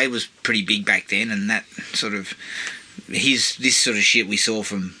Michael Bay was pretty big back then, and that sort of... this sort of shit we saw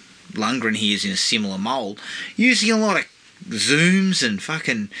from Lundgren here is in a similar mould. Using a lot of zooms and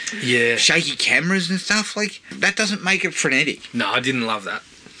fucking shaky cameras and stuff. Like, that doesn't make it frenetic. No, I didn't love that.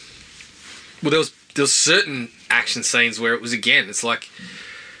 Well, there was certain action scenes where it was, again, it's like,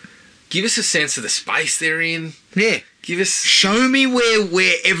 give us a sense of the space they're in. Yeah. Show me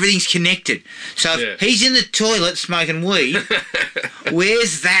where everything's connected. So if he's in the toilet smoking weed,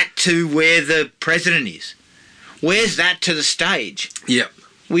 where's that to where the president is? Where's that to the stage? Yep.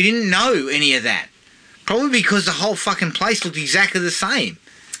 We didn't know any of that. Probably because the whole fucking place looked exactly the same.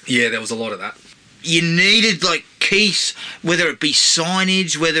 Yeah, there was a lot of that. You needed, like, keys, whether it be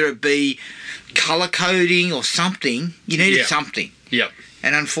signage, whether it be colour coding or something. You needed something. Yep.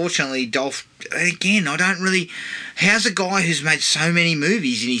 And unfortunately, Dolph, again, I don't really... How's a guy who's made so many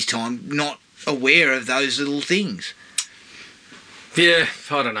movies in his time not aware of those little things? Yeah,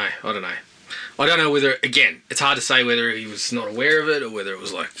 I don't know. I don't know whether, again, it's hard to say whether he was not aware of it or whether it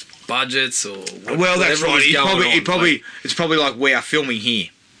was, like, budgets or... Well, that's right. It's probably like, we are filming here.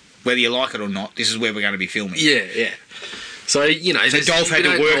 Whether you like it or not, this is where we're going to be filming. Yeah. So, you know... So Dolph had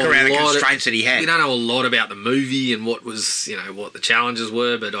to work around the constraints that he had. We don't know a lot about the movie and what was, you know, what the challenges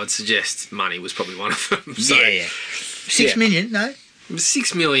were, but I'd suggest money was probably one of them. So, yeah. 6 million, no?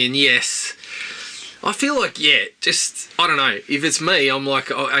 6 million, yes. I feel like, just... I don't know. If it's me, I'm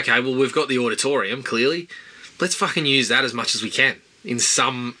like, oh, okay, well, we've got the auditorium, clearly. Let's fucking use that as much as we can. In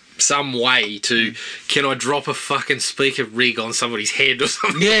some way to... Can I drop a fucking speaker rig on somebody's head or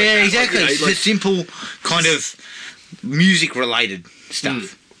something? Yeah, exactly. Like, it's a simple kind of... music-related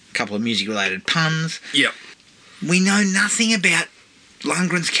stuff. A couple of music-related puns. Yep. We know nothing about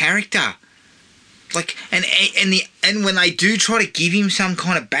Lundgren's character. Like, and when they do try to give him some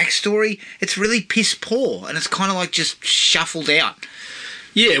kind of backstory, it's really piss poor, and it's kind of like just shuffled out.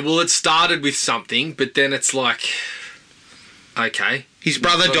 Yeah, well, it started with something, but then it's like, okay, his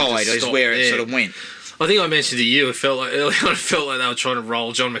brother died is where it sort of went. I think I mentioned to you, early on, it felt like they were trying to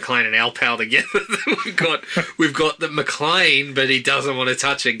roll John McClane and Al Powell together. we've got the McClane, but he doesn't want to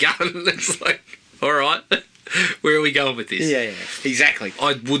touch a gun. It's like, all right, where are we going with this? Yeah, exactly.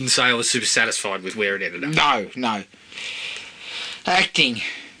 I wouldn't say I was super satisfied with where it ended up. No. Acting.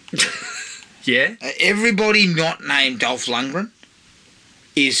 Yeah? Everybody not named Dolph Lundgren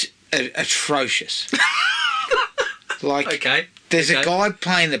is atrocious. Like, okay. There's a guy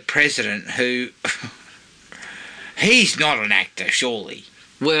playing the president who... He's not an actor, surely.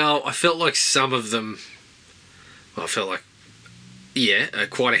 Well, I felt like some of them... Well, I felt like... Yeah,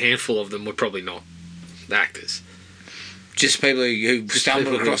 quite a handful of them were probably not actors. Just people who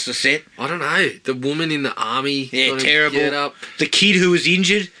stumbled across the set. I don't know. The woman in the army. Yeah, terrible. The kid who was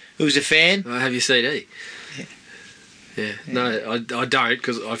injured, who was a fan. I have your CD. Yeah. No, I don't,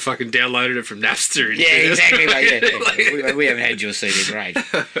 because I fucking downloaded it from Napster. Yeah, exactly. Like, we haven't had your CD, great.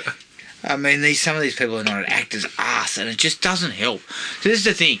 I mean, some of these people are not an actor's ass, and it just doesn't help. So this is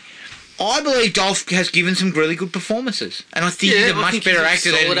the thing. I believe Dolph has given some really good performances, and I think he's a much better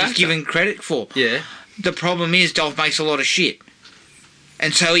actor than he's given credit for. Yeah. The problem is Dolph makes a lot of shit,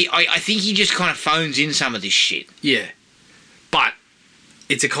 and so I think he just kind of phones in some of this shit. Yeah, but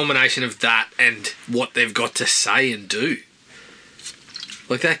it's a combination of that and what they've got to say and do.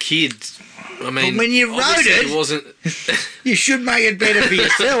 Like that kid. I mean, but when you wrote it wasn't. You should make it better for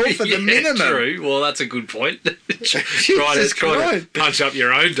yourself at the minimum. True. Well, that's a good point. try to punch up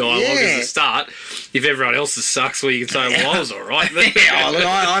your own dialogue as a start. If everyone else's sucks, well, you can say, "Well, I was all right." Look,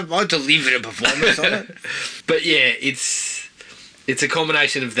 I delivered a performance on it. But yeah, it's a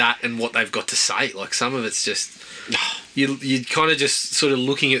combination of that and what they've got to say. Like some of it's just you kind of just sort of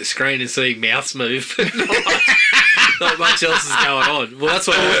looking at the screen and seeing mouths move. Not much else is going on. Well, that's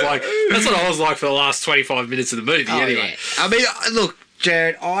what I was like. That's what I was like for the last 25 minutes of the movie. Anyway, yeah. I mean, look,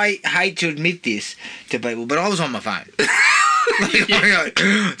 Jared, I hate to admit this to people, but I was on my phone.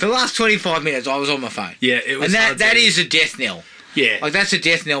 The last 25 minutes, I was on my phone. Yeah, it was. And that is a death knell. Yeah, like that's a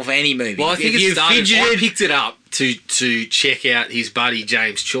death knell for any movie. Well, I think I picked it up to check out his buddy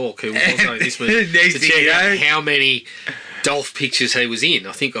James Chalk, who was also in this movie, to check out how many Dolph pictures he was in.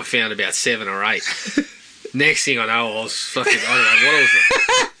 I think I found about 7 or 8. Next thing I know, I was fucking, I don't know what I was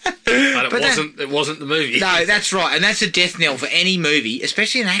like. But it wasn't the movie. No, that's right. And that's a death knell for any movie,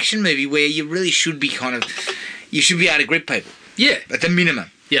 especially an action movie where you really should be you should be able to grip people. Yeah. At the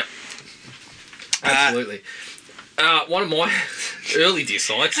minimum. Yeah. Absolutely. One of my early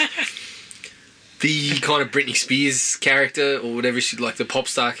dislikes, the kind of Brittany Spears character, or whatever she, like the pop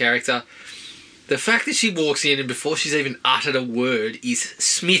star character, the fact that she walks in and before she's even uttered a word is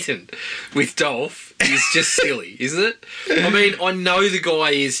smitten with Dolph is just silly, isn't it? I mean, I know the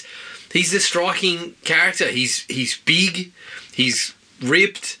guy he's a striking character. He's big, he's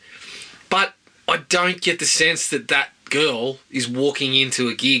ripped, but I don't get the sense that girl is walking into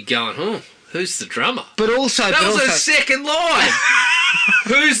a gig going, oh, who's the drummer? But also... That was her second line.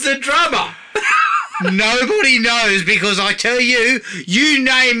 Who's the drummer? Nobody knows, because I tell you, you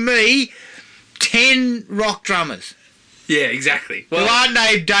name me 10 rock drummers. Yeah, exactly. Well, who aren't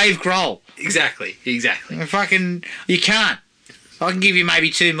named Dave Grohl. Exactly. Fucking... You can't. I can give you maybe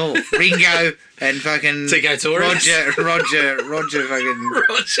 2 more. Ringo and fucking... Tico Torres. Roger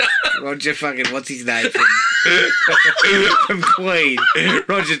fucking... What's his name? From Queen.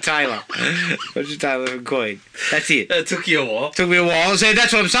 Roger Taylor. Roger Taylor from Queen. That's it. That took you a while. Took me a while. So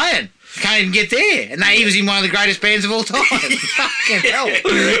that's what I'm saying. Can't even get there. And he was in one of the greatest bands of all time. Fucking hell.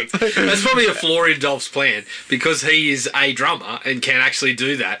 That's probably a flaw in Dolph's plan, because he is a drummer and can actually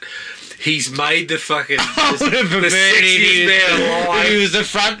do that. He's made the fucking... the sexiest man alive. He was the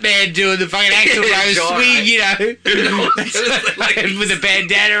front man doing the fucking Axl Rose swing, you know. With a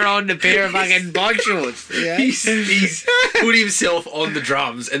bandana on, a pair of fucking bike shorts. Yeah? He's put himself on the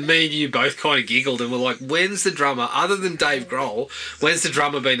drums, and me and you both kind of giggled and were like, when's the drummer, other than Dave Grohl, when's the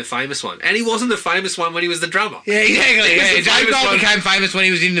drummer been the famous one? And he wasn't the famous one when he was the drummer. Yeah, exactly. Dave Grohl became famous when he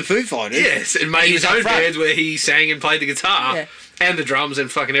was in the Foo Fighters. Yes, and made his own bands where he sang and played the guitar. Yeah. And the drums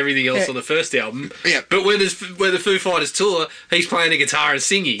and fucking everything else on the first album. Yeah. But when the Foo Fighters tour, he's playing the guitar and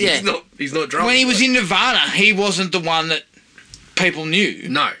singing. Yeah. He's not drumming. When he was in Nirvana, he wasn't the one that people knew.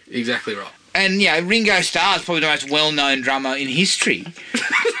 No, exactly right. And, Ringo Starr's probably the most well-known drummer in history.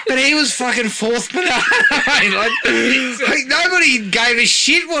 But he was fucking fourth banana. like, nobody gave a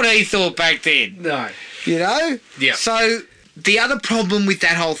shit what he thought back then. No. You know? Yeah. So, the other problem with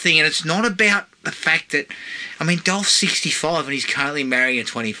that whole thing, and it's not about the fact that... I mean, Dolph's 65 and he's currently marrying a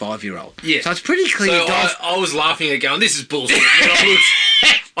 25-year-old. Yeah. So it's pretty clear. So I was laughing at going, this is bullshit.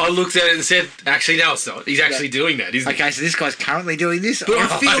 I looked at it and said, actually, no, it's not. He's actually doing that, isn't he? Okay, so this guy's currently doing this? But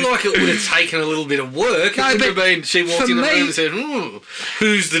I feel like it would have taken a little bit of work. It would have been, she walked in the room and said,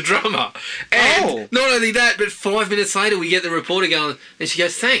 who's the drummer? And not only that, but 5 minutes later, we get the reporter going, and she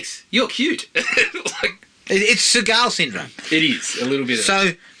goes, thanks, you're cute. It's Seagal syndrome. It is, a little bit of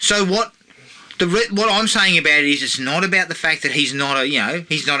it. So what I'm saying about it is, it's not about the fact that he's not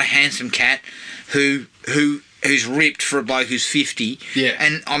a handsome cat who's ripped for a bloke who's 50. Yeah.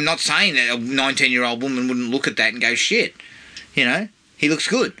 And I'm not saying that a 19-year-old woman wouldn't look at that and go, shit, he looks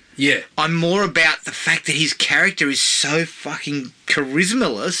good. Yeah. I'm more about the fact that his character is so fucking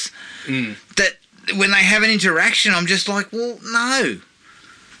charismaless that when they have an interaction, I'm just like, well, no.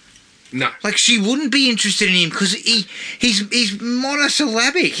 No. Like, she wouldn't be interested in him because he's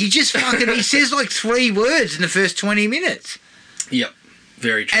monosyllabic. He just fucking, he says like 3 words in the first 20 minutes. Yep.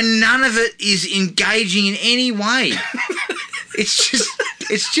 Very true. And none of it is engaging in any way.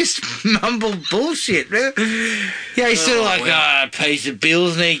 It's just mumbled bullshit. Yeah, he's sort of like, pays the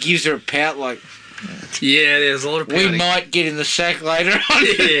bills, and he gives her a pout like, yeah, there's a lot of pouting. We might get in the sack later on.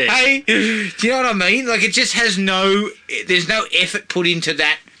 Yeah. Hey, do you know what I mean? Like, it just has there's no effort put into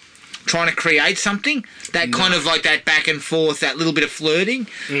that, trying to create something. That kind of like that back and forth, that little bit of flirting,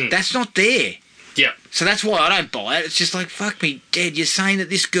 that's not there. Yeah. So that's why I don't buy it. It's just like, fuck me dead. You're saying that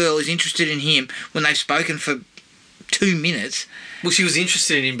this girl is interested in him when they've spoken for 2 minutes. Well, she was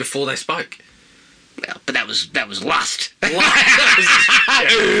interested in him before they spoke. Well, but that was lust. That's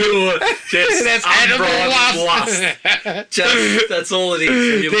animal lust. That's all it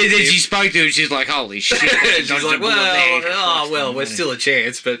is. Then she spoke to him, she's like, holy shit. She's like, well, we're still a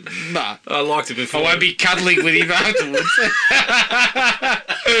chance, but I liked it before. I won't be cuddling with him afterwards.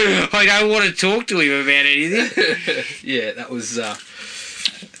 I don't want to talk to him about anything. Yeah, that was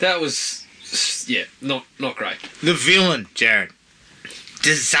not great. The villain, Jared.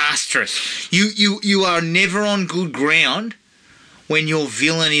 Disastrous. You are never on good ground when your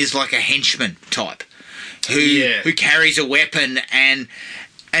villain is like a henchman type who carries a weapon, and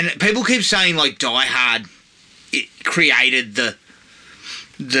people keep saying like Die Hard it created the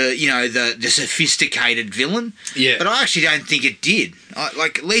sophisticated villain. Yeah. But I actually don't think it did.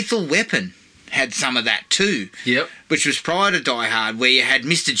 Like Lethal Weapon had some of that too. Yep. Which was prior to Die Hard, where you had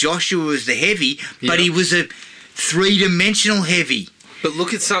Mr. Joshua as the heavy, but he was a 3-dimensional heavy. But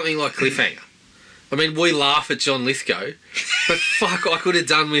look at something like Cliffhanger. I mean, we laugh at John Lithgow, but fuck, I could have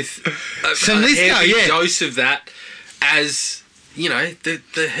done with a heavy dose of that as,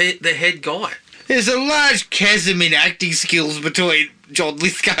 the head guy. There's a large chasm in acting skills between John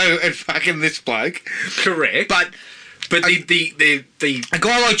Lithgow and fucking this bloke. Correct. But a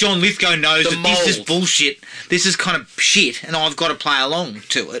guy like John Lithgow knows that this is bullshit. This is kind of shit, and I've got to play along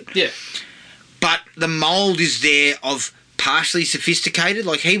to it. Yeah. But the mould is there of partially sophisticated.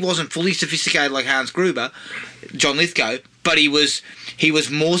 Like, he wasn't fully sophisticated like Hans Gruber, John Lithgow, but he was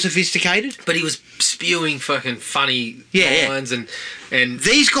more sophisticated. But he was spewing fucking funny lines and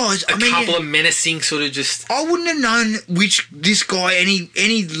these guys, a couple of menacing sort of just. I wouldn't have known this guy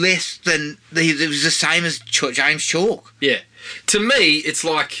any less than it was the same as James Chalk. Yeah, to me, it's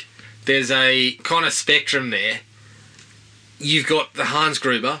like there's a kind of spectrum there. You've got the Hans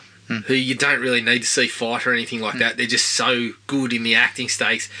Gruber, who you don't really need to see fight or anything like that. They're just so good in the acting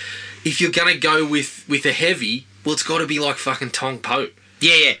stakes. If you're going to go with a heavy, well, it's got to be like fucking Tong Po.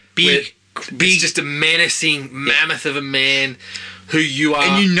 Yeah. Big. It's just a menacing mammoth of a man who you are.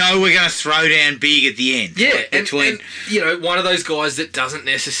 And we're going to throw down big at the end. Yeah, and one of those guys that doesn't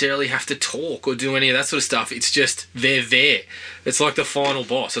necessarily have to talk or do any of that sort of stuff. It's just they're there. It's like the final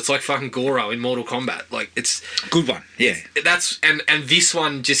boss. It's like fucking Goro in Mortal Kombat. Like, it's good one. Yeah. That's and this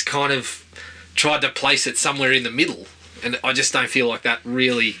one just kind of tried to place it somewhere in the middle, and I just don't feel like that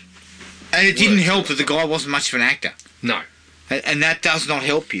really. And it didn't help that the guy wasn't much of an actor. No. And that does not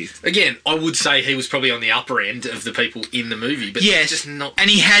help you. Again, I would say he was probably on the upper end of the people in the movie, but yes, just not. And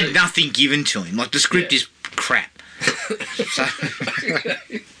he had nothing given to him. Like, the script is crap. So.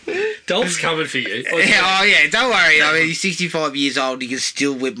 Dolph's coming for you. Don't worry. I mean, he's 65 years old. He can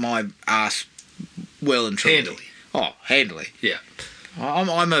still whip my ass well and truly. Handily. Oh, handily. Yeah.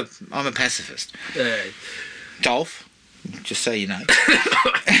 I'm a pacifist. Dolph, just so you know.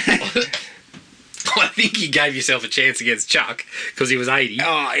 I think you gave yourself a chance against Chuck because he was 80.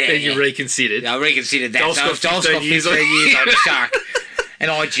 Oh, yeah. Then you reconsidered. I reconsidered that. Dolph's got 15 years on Chuck.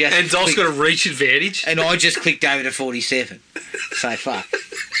 And Dolph's got a reach advantage. And I just clicked over to 47. So, fuck.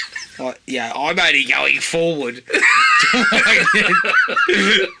 I'm only going forward.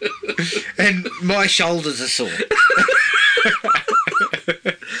 And my shoulders are sore.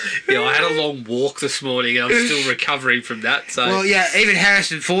 I had a long walk this morning and I'm still recovering from that. So. Well, even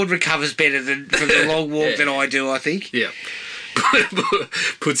Harrison Ford recovers better from the long walk than I do, I think. Yeah.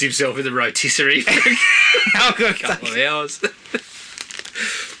 Puts himself in the rotisserie for a couple of hours.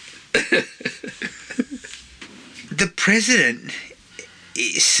 The president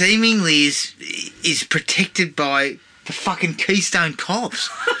seemingly is protected by the fucking Keystone Cops.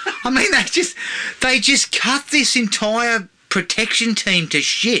 I mean, they just cut this entire protection team to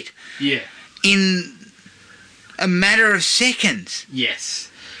shit. Yeah. In a matter of seconds.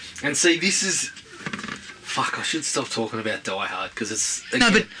 Yes. And see, this is. Fuck! I should stop talking about Die Hard because it's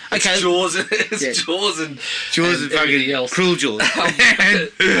it's Jaws and Jaws and fucking else. Cruel Jaws.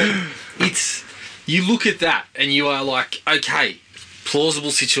 It's you look at that and you are like, okay,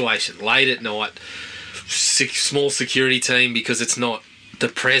 plausible situation, late at night, small security team because it's not the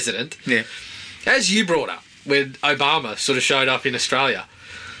president. Yeah. As you brought up, when Obama sort of showed up in Australia.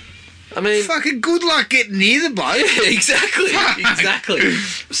 I mean... Fucking good luck getting near the bloke. Yeah, exactly.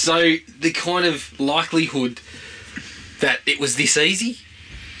 So the kind of likelihood that it was this easy,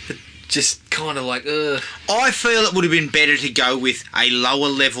 just kind of like, I feel it would have been better to go with a lower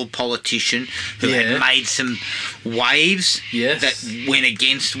level politician who had made some waves that went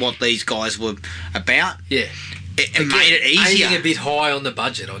against what these guys were about. Yeah. And made it easier. Aiming a bit high on the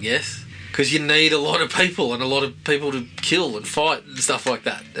budget, I guess. Because you need a lot of people and a lot of people to kill and fight and stuff like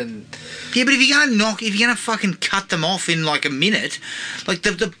that. And yeah, but if you're gonna fucking cut them off in like a minute, like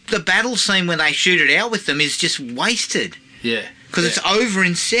the battle scene when they shoot it out with them is just wasted. Yeah. Because it's over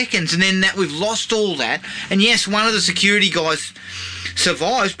in seconds, and then that we've lost all that. And yes, one of the security guys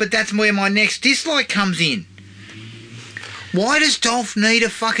survives, but that's where my next dislike comes in. Why does Dolph need a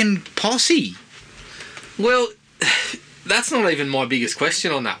fucking posse? Well, that's not even my biggest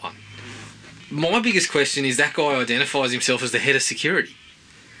question on that one. My biggest question is that guy identifies himself as the head of security.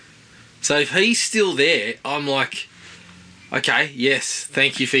 So if he's still there, I'm like, okay, yes,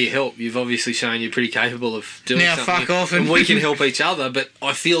 thank you for your help. You've obviously shown you're pretty capable of doing something. Now fuck off. And we can help each other, but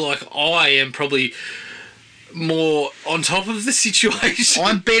I feel like I am probably more on top of the situation.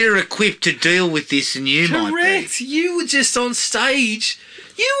 I'm better equipped to deal with this than you might be. Correct. You were just on stage.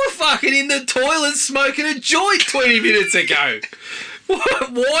 You were fucking in the toilet smoking a joint 20 minutes ago.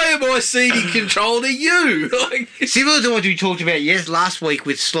 Why am I ceding control to you? Like, similar to what we talked about last week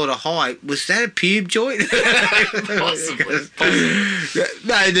with Slaughter High, was that a pube joint? Possibly.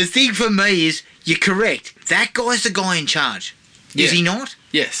 No, the thing for me is, you're correct. That guy's the guy in charge. Yeah. Is he not?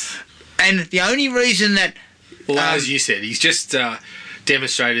 Yes. And the only reason that... Well, as you said, he's just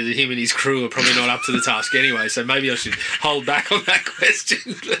demonstrated that him and his crew are probably not up to the task anyway, so maybe I should hold back on that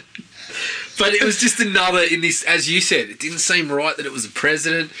question. But it was just another in this, as you said, it didn't seem right that it was the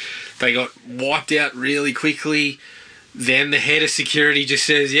president. They got wiped out really quickly. Then the head of security just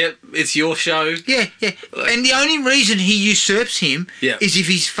says, yep, it's your show. Yeah. And the only reason he usurps him is if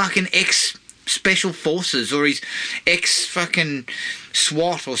he's fucking ex-special forces or he's ex-fucking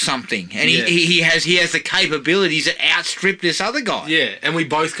SWAT or something. And he has the capabilities that outstrip this other guy. Yeah, and we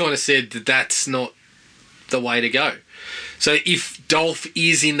both kind of said that that's not the way to go. So if Dolph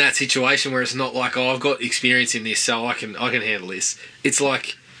is in that situation where it's not like, oh, I've got experience in this, so I can handle this. It's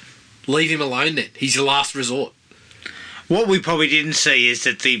like, leave him alone then. He's your last resort. What we probably didn't see is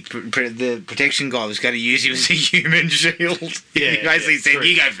that the protection guy was going to use him as a human shield. Yeah, he basically said, true.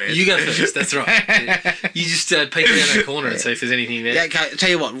 you go first. You go first, that's right. Yeah. You just peek around that corner and see if there's anything there. Yeah, okay, tell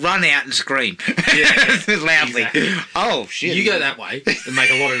you what, run out and scream. Loudly. Exactly. Oh, shit. You go that way and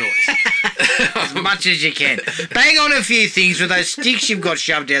make a lot of noise. As much as you can. Bang on a few things with those sticks you've got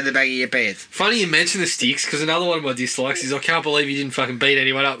shoved down the back of your pants. Funny you mention the sticks, because another one of my dislikes is I can't believe you didn't fucking beat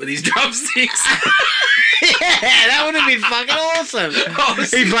anyone up with his drumsticks. Yeah, that would have been fucking awesome.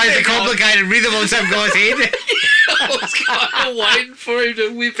 He plays a complicated rhythm on some guy's head. I was kind of waiting for him to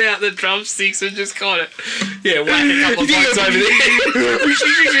whip out the drumsticks and just kind of, whack a couple of blokes over there.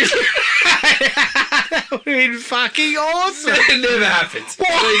 That would have been fucking awesome. It never happens. What?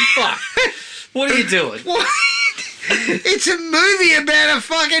 I mean, fuck. What are you doing? What? It's a movie about a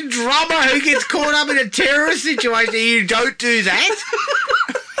fucking drummer who gets caught up in a terrorist situation and you don't do that?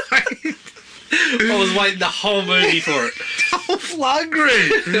 I was waiting the whole movie for it. Dolph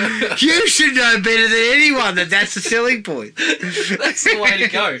Lundgren. You should know better than anyone that that's the selling point. That's the way to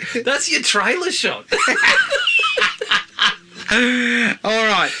go. That's your trailer shot. All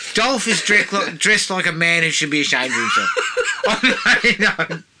right. Dolph is dressed like a man who should be ashamed of himself.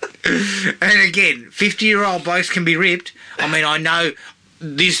 And again, 50-year-old blokes can be ripped. I mean, I know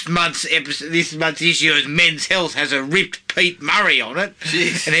this month's issue of Men's Health has a ripped Pete Murray on it.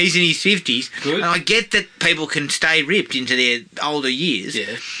 Jeez. And he's in his 50s. Good. And I get that people can stay ripped into their older years.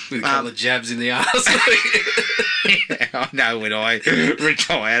 Yeah, with a couple of jabs in the arse. Yeah, I know when I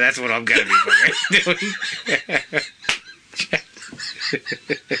retire, that's what I'm going to be doing.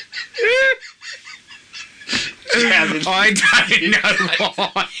 I don't know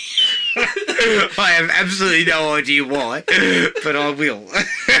why. I have absolutely no idea why, but I will.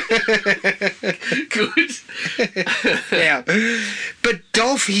 Good. Yeah. But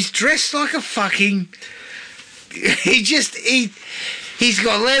Dolph, he's dressed like a fucking... He's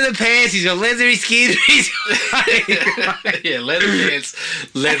got leather pants, he's got leathery skin. Yeah, leather pants,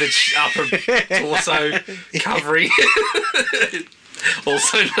 leather upper torso covering.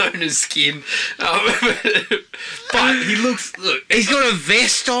 also known as Skin. But he looks... Look, He's got a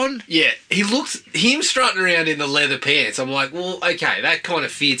vest on. yeah, he looks... Him strutting around in the leather pants, I'm like, well, okay, that kind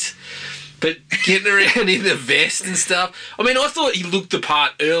of fits. But getting around in the vest and stuff... I mean, I thought he looked the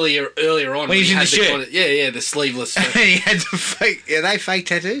part earlier on. When he was in the shirt. Kind of, the sleeveless stuff. And he had the fake... Are they fake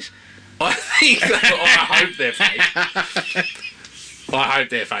tattoos? I hope they're fake. I hope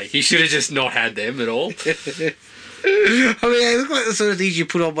they're fake. He should have just not had them at all. I mean, they look like the sort of things you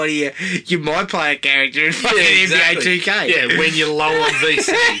put on one of your My Player character in fucking exactly. NBA 2K. Yeah, when you're low on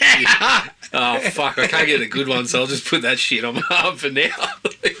VC. Oh, fuck, I can't get a good one, so I'll just put that shit on my arm for now.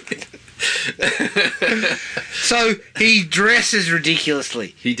 So he dresses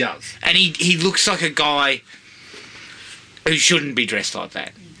ridiculously. He does. And he looks like a guy who shouldn't be dressed like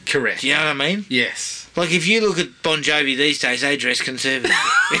that. Correct. Do you know what I mean? Yes. Like, if you look at Bon Jovi these days, they dress conservative.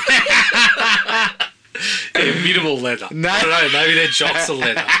 Minimal leather. No. I don't know, maybe their jocks are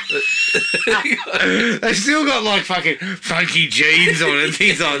leather. They've still got, like, fucking funky jeans on and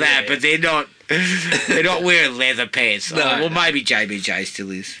things like that, but they're not wearing leather pants. No. Well, maybe JBJ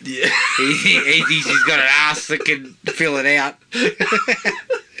still is. Yeah. He's got an ass that can fill it out.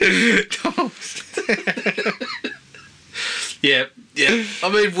 Yeah. I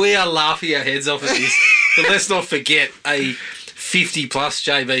mean, we are laughing our heads off at this, but let's not forget a 50-plus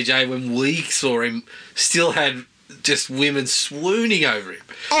JBJ when we saw him still had just women swooning over him.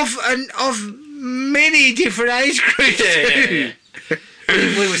 Of many different age groups. Yeah.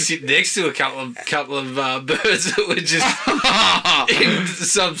 We were sitting next to a couple of birds that were just in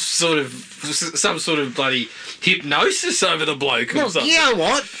some sort of bloody hypnosis over the bloke or something. You know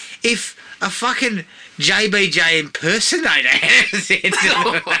what? If a fucking JBJ impersonator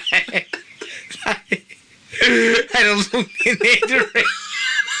had a look in their direction.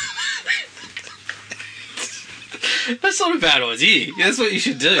 That's not a bad idea. That's what you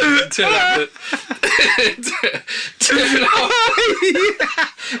should do. Turn up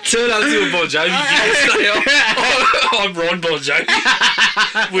to a Bon Jovi gig and say, I'm Ron Bon Jovi.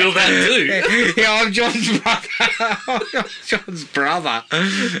 Will that do? Yeah, I'm John's brother.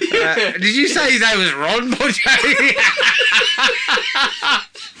 Did you say his name was Ron Bon Jovi?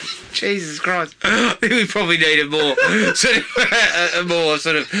 Jesus Christ. I think we probably need a more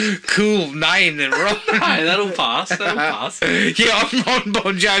sort of cool name than Ron. Hey, that'll pass. Yeah, I'm Ron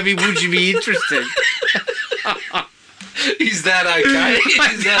Bon Jovi. Would you be interested? Is that okay?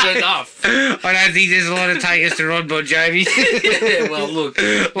 Is that enough? I don't think there's a lot of takers to Ron Bon Jovi. Yeah, well, look.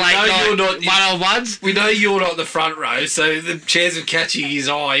 You're not one-on-ones. We know you're not the front row, so the chance of catching his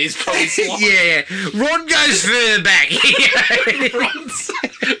eye is probably slight. Yeah. Ron goes further back.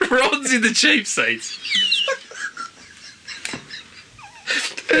 Ron's in the cheap seats.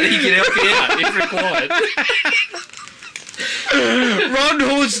 And he can help you out if required. Ron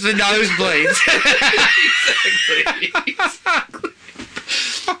haunts the nosebleeds. Exactly.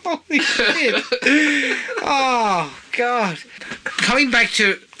 Holy shit. Oh, God. Coming back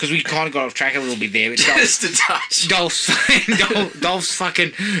to... Because we kind of got off track a little bit there. Just a touch. Dolph's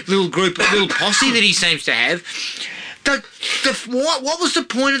fucking little group, little posse that he seems to have. What was the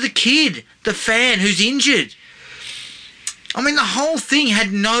point of the kid? The fan who's injured? I mean, the whole thing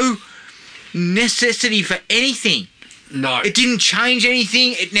had no necessity for anything. No. It didn't change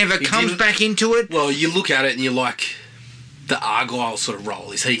anything. It never comes back into it. Well, you look at it and you're like, the Argyle sort of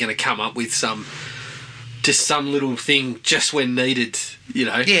role. Is he going to come up with some little thing just when needed, you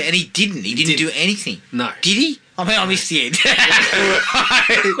know? Yeah, and he didn't. He didn't do anything. No. Did he? I mean, I missed the end. He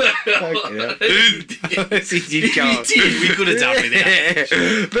did go on. He did. We could have done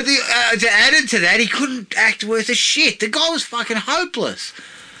without. But to add it to that, he couldn't act worth a shit. The guy was fucking hopeless.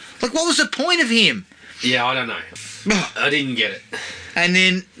 Like, what was the point of him? Yeah, I don't know. I didn't get it. And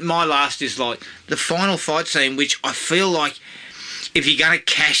then my last is like the final fight scene, which I feel like if you're going to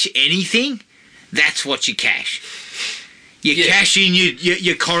cash anything, that's what you cash. You cash in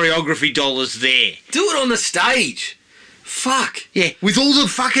your choreography dollars there. Do it on the stage. Fuck. Yeah, with all the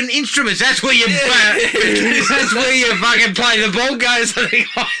fucking instruments. That's where you that's where you fucking play the ball goes.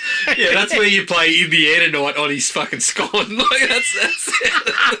 Yeah, that's where you play In the Air Tonight on his fucking scone. Like that's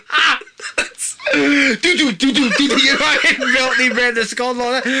you fucking melting around the scone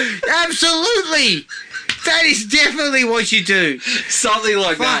like that. Absolutely. That is definitely what you do. Something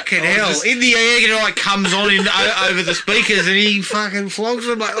like that. Fucking hell. In the Air Tonight comes on over the speakers and he fucking flogs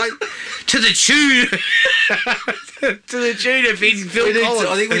them like to the tune. To the tune of Phil Collins.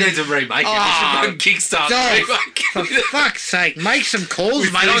 I think we need to remake it. We should kickstart the remake. For fuck's sake, make some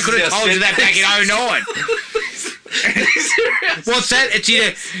calls, mate. I could have told you that back in 2009. What's that? It's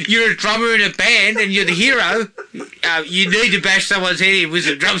you're a drummer in a band and you're the hero. You need to bash someone's head in with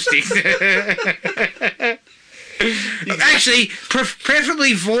some drumsticks. Actually,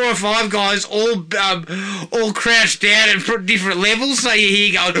 preferably 4 or 5 guys all crouched down at different levels, so you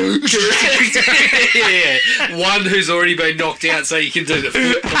hear going. Yeah, one who's already been knocked out, so you can do the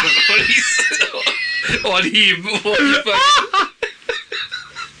flip on him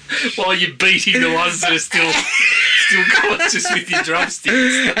while you're beating the ones that are still conscious with your drumsticks.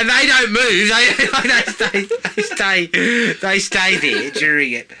 And they don't move. They stay there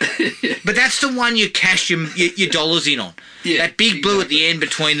during it. But that's the one you cash your dollars in on. Yeah, that big blue at the end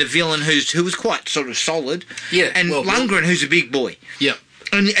between the villain who was quite sort of solid, and Lundgren, who's a big boy. Yep.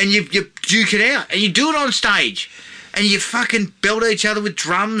 And you duke it out, and you do it on stage, and you fucking belt each other with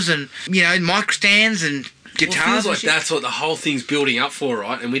drums and mic stands and guitars. Well, it feels like that's what the whole thing's building up for,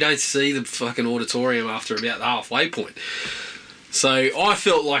 right? And we don't see the fucking auditorium after about the halfway point. So I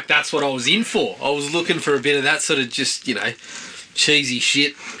felt like that's what I was in for. I was looking for a bit of that sort of just, cheesy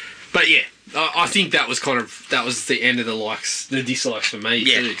shit. But yeah, I think that was the end of the dislikes for me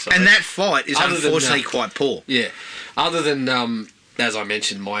too. So and that fight is unfortunately quite poor. Yeah. Other than as I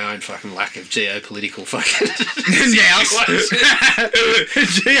mentioned, my own fucking lack of geopolitical fucking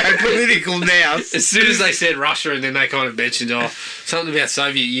geopolitical nous. As soon as they said Russia, and then they kind of mentioned something about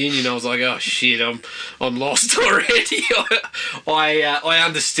Soviet Union, I was like, oh shit, I'm lost already. I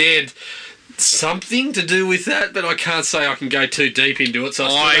understand something to do with that, but I can't say I can go too deep into it, so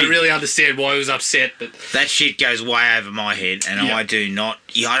I don't really understand why he was upset. But that shit goes way over my head, and I do not.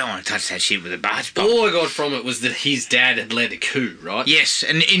 I don't want to touch that shit with a barge pole. All I got from it was that his dad had led a coup, right? Yes,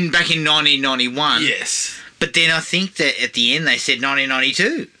 and back in 1991. Yes, but then I think that at the end they said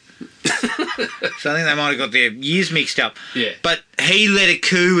 1992. So I think they might have got their years mixed up. Yeah, but he led a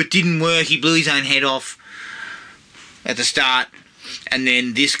coup. It didn't work. He blew his own head off at the start. And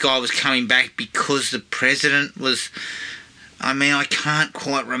then this guy was coming back because the president was... I can't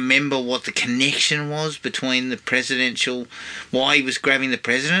quite remember what the connection was between the presidential... Why he was grabbing the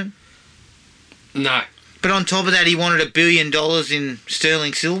president. No. But on top of that, he wanted $1 billion in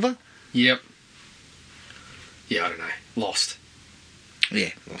sterling silver. Yep. Yeah, I don't know. Lost.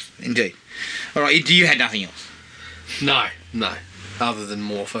 Yeah, lost. Indeed. All right, you had nothing else? No. Other than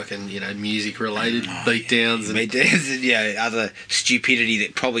more fucking, music-related beatdowns and other stupidity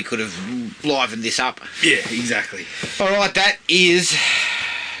that probably could have livened this up. Yeah, exactly. All right, that is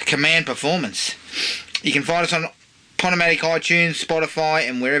Command Performance. You can find us on Podomatic, iTunes, Spotify,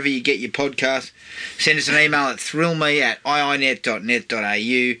 and wherever you get your podcasts. Send us an email at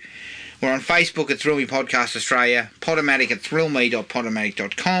thrillme@iinet.net.au. We're on Facebook at Thrill Me Podcast Australia, Podomatic at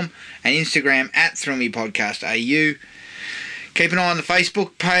thrillme.podomatic.com, and Instagram at thrillmepodcastau. Keep an eye on the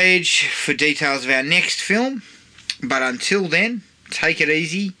Facebook page for details of our next film. But until then, take it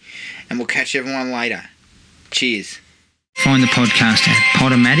easy, and we'll catch everyone later. Cheers. Find the podcast at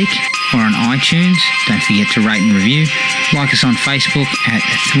Podomatic or on iTunes. Don't forget to rate and review. Like us on Facebook at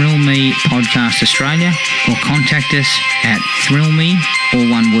Thrill Me Podcast Australia, or contact us at thrillme, all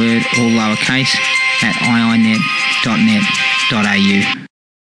one word, all lowercase, at iinet.net.au.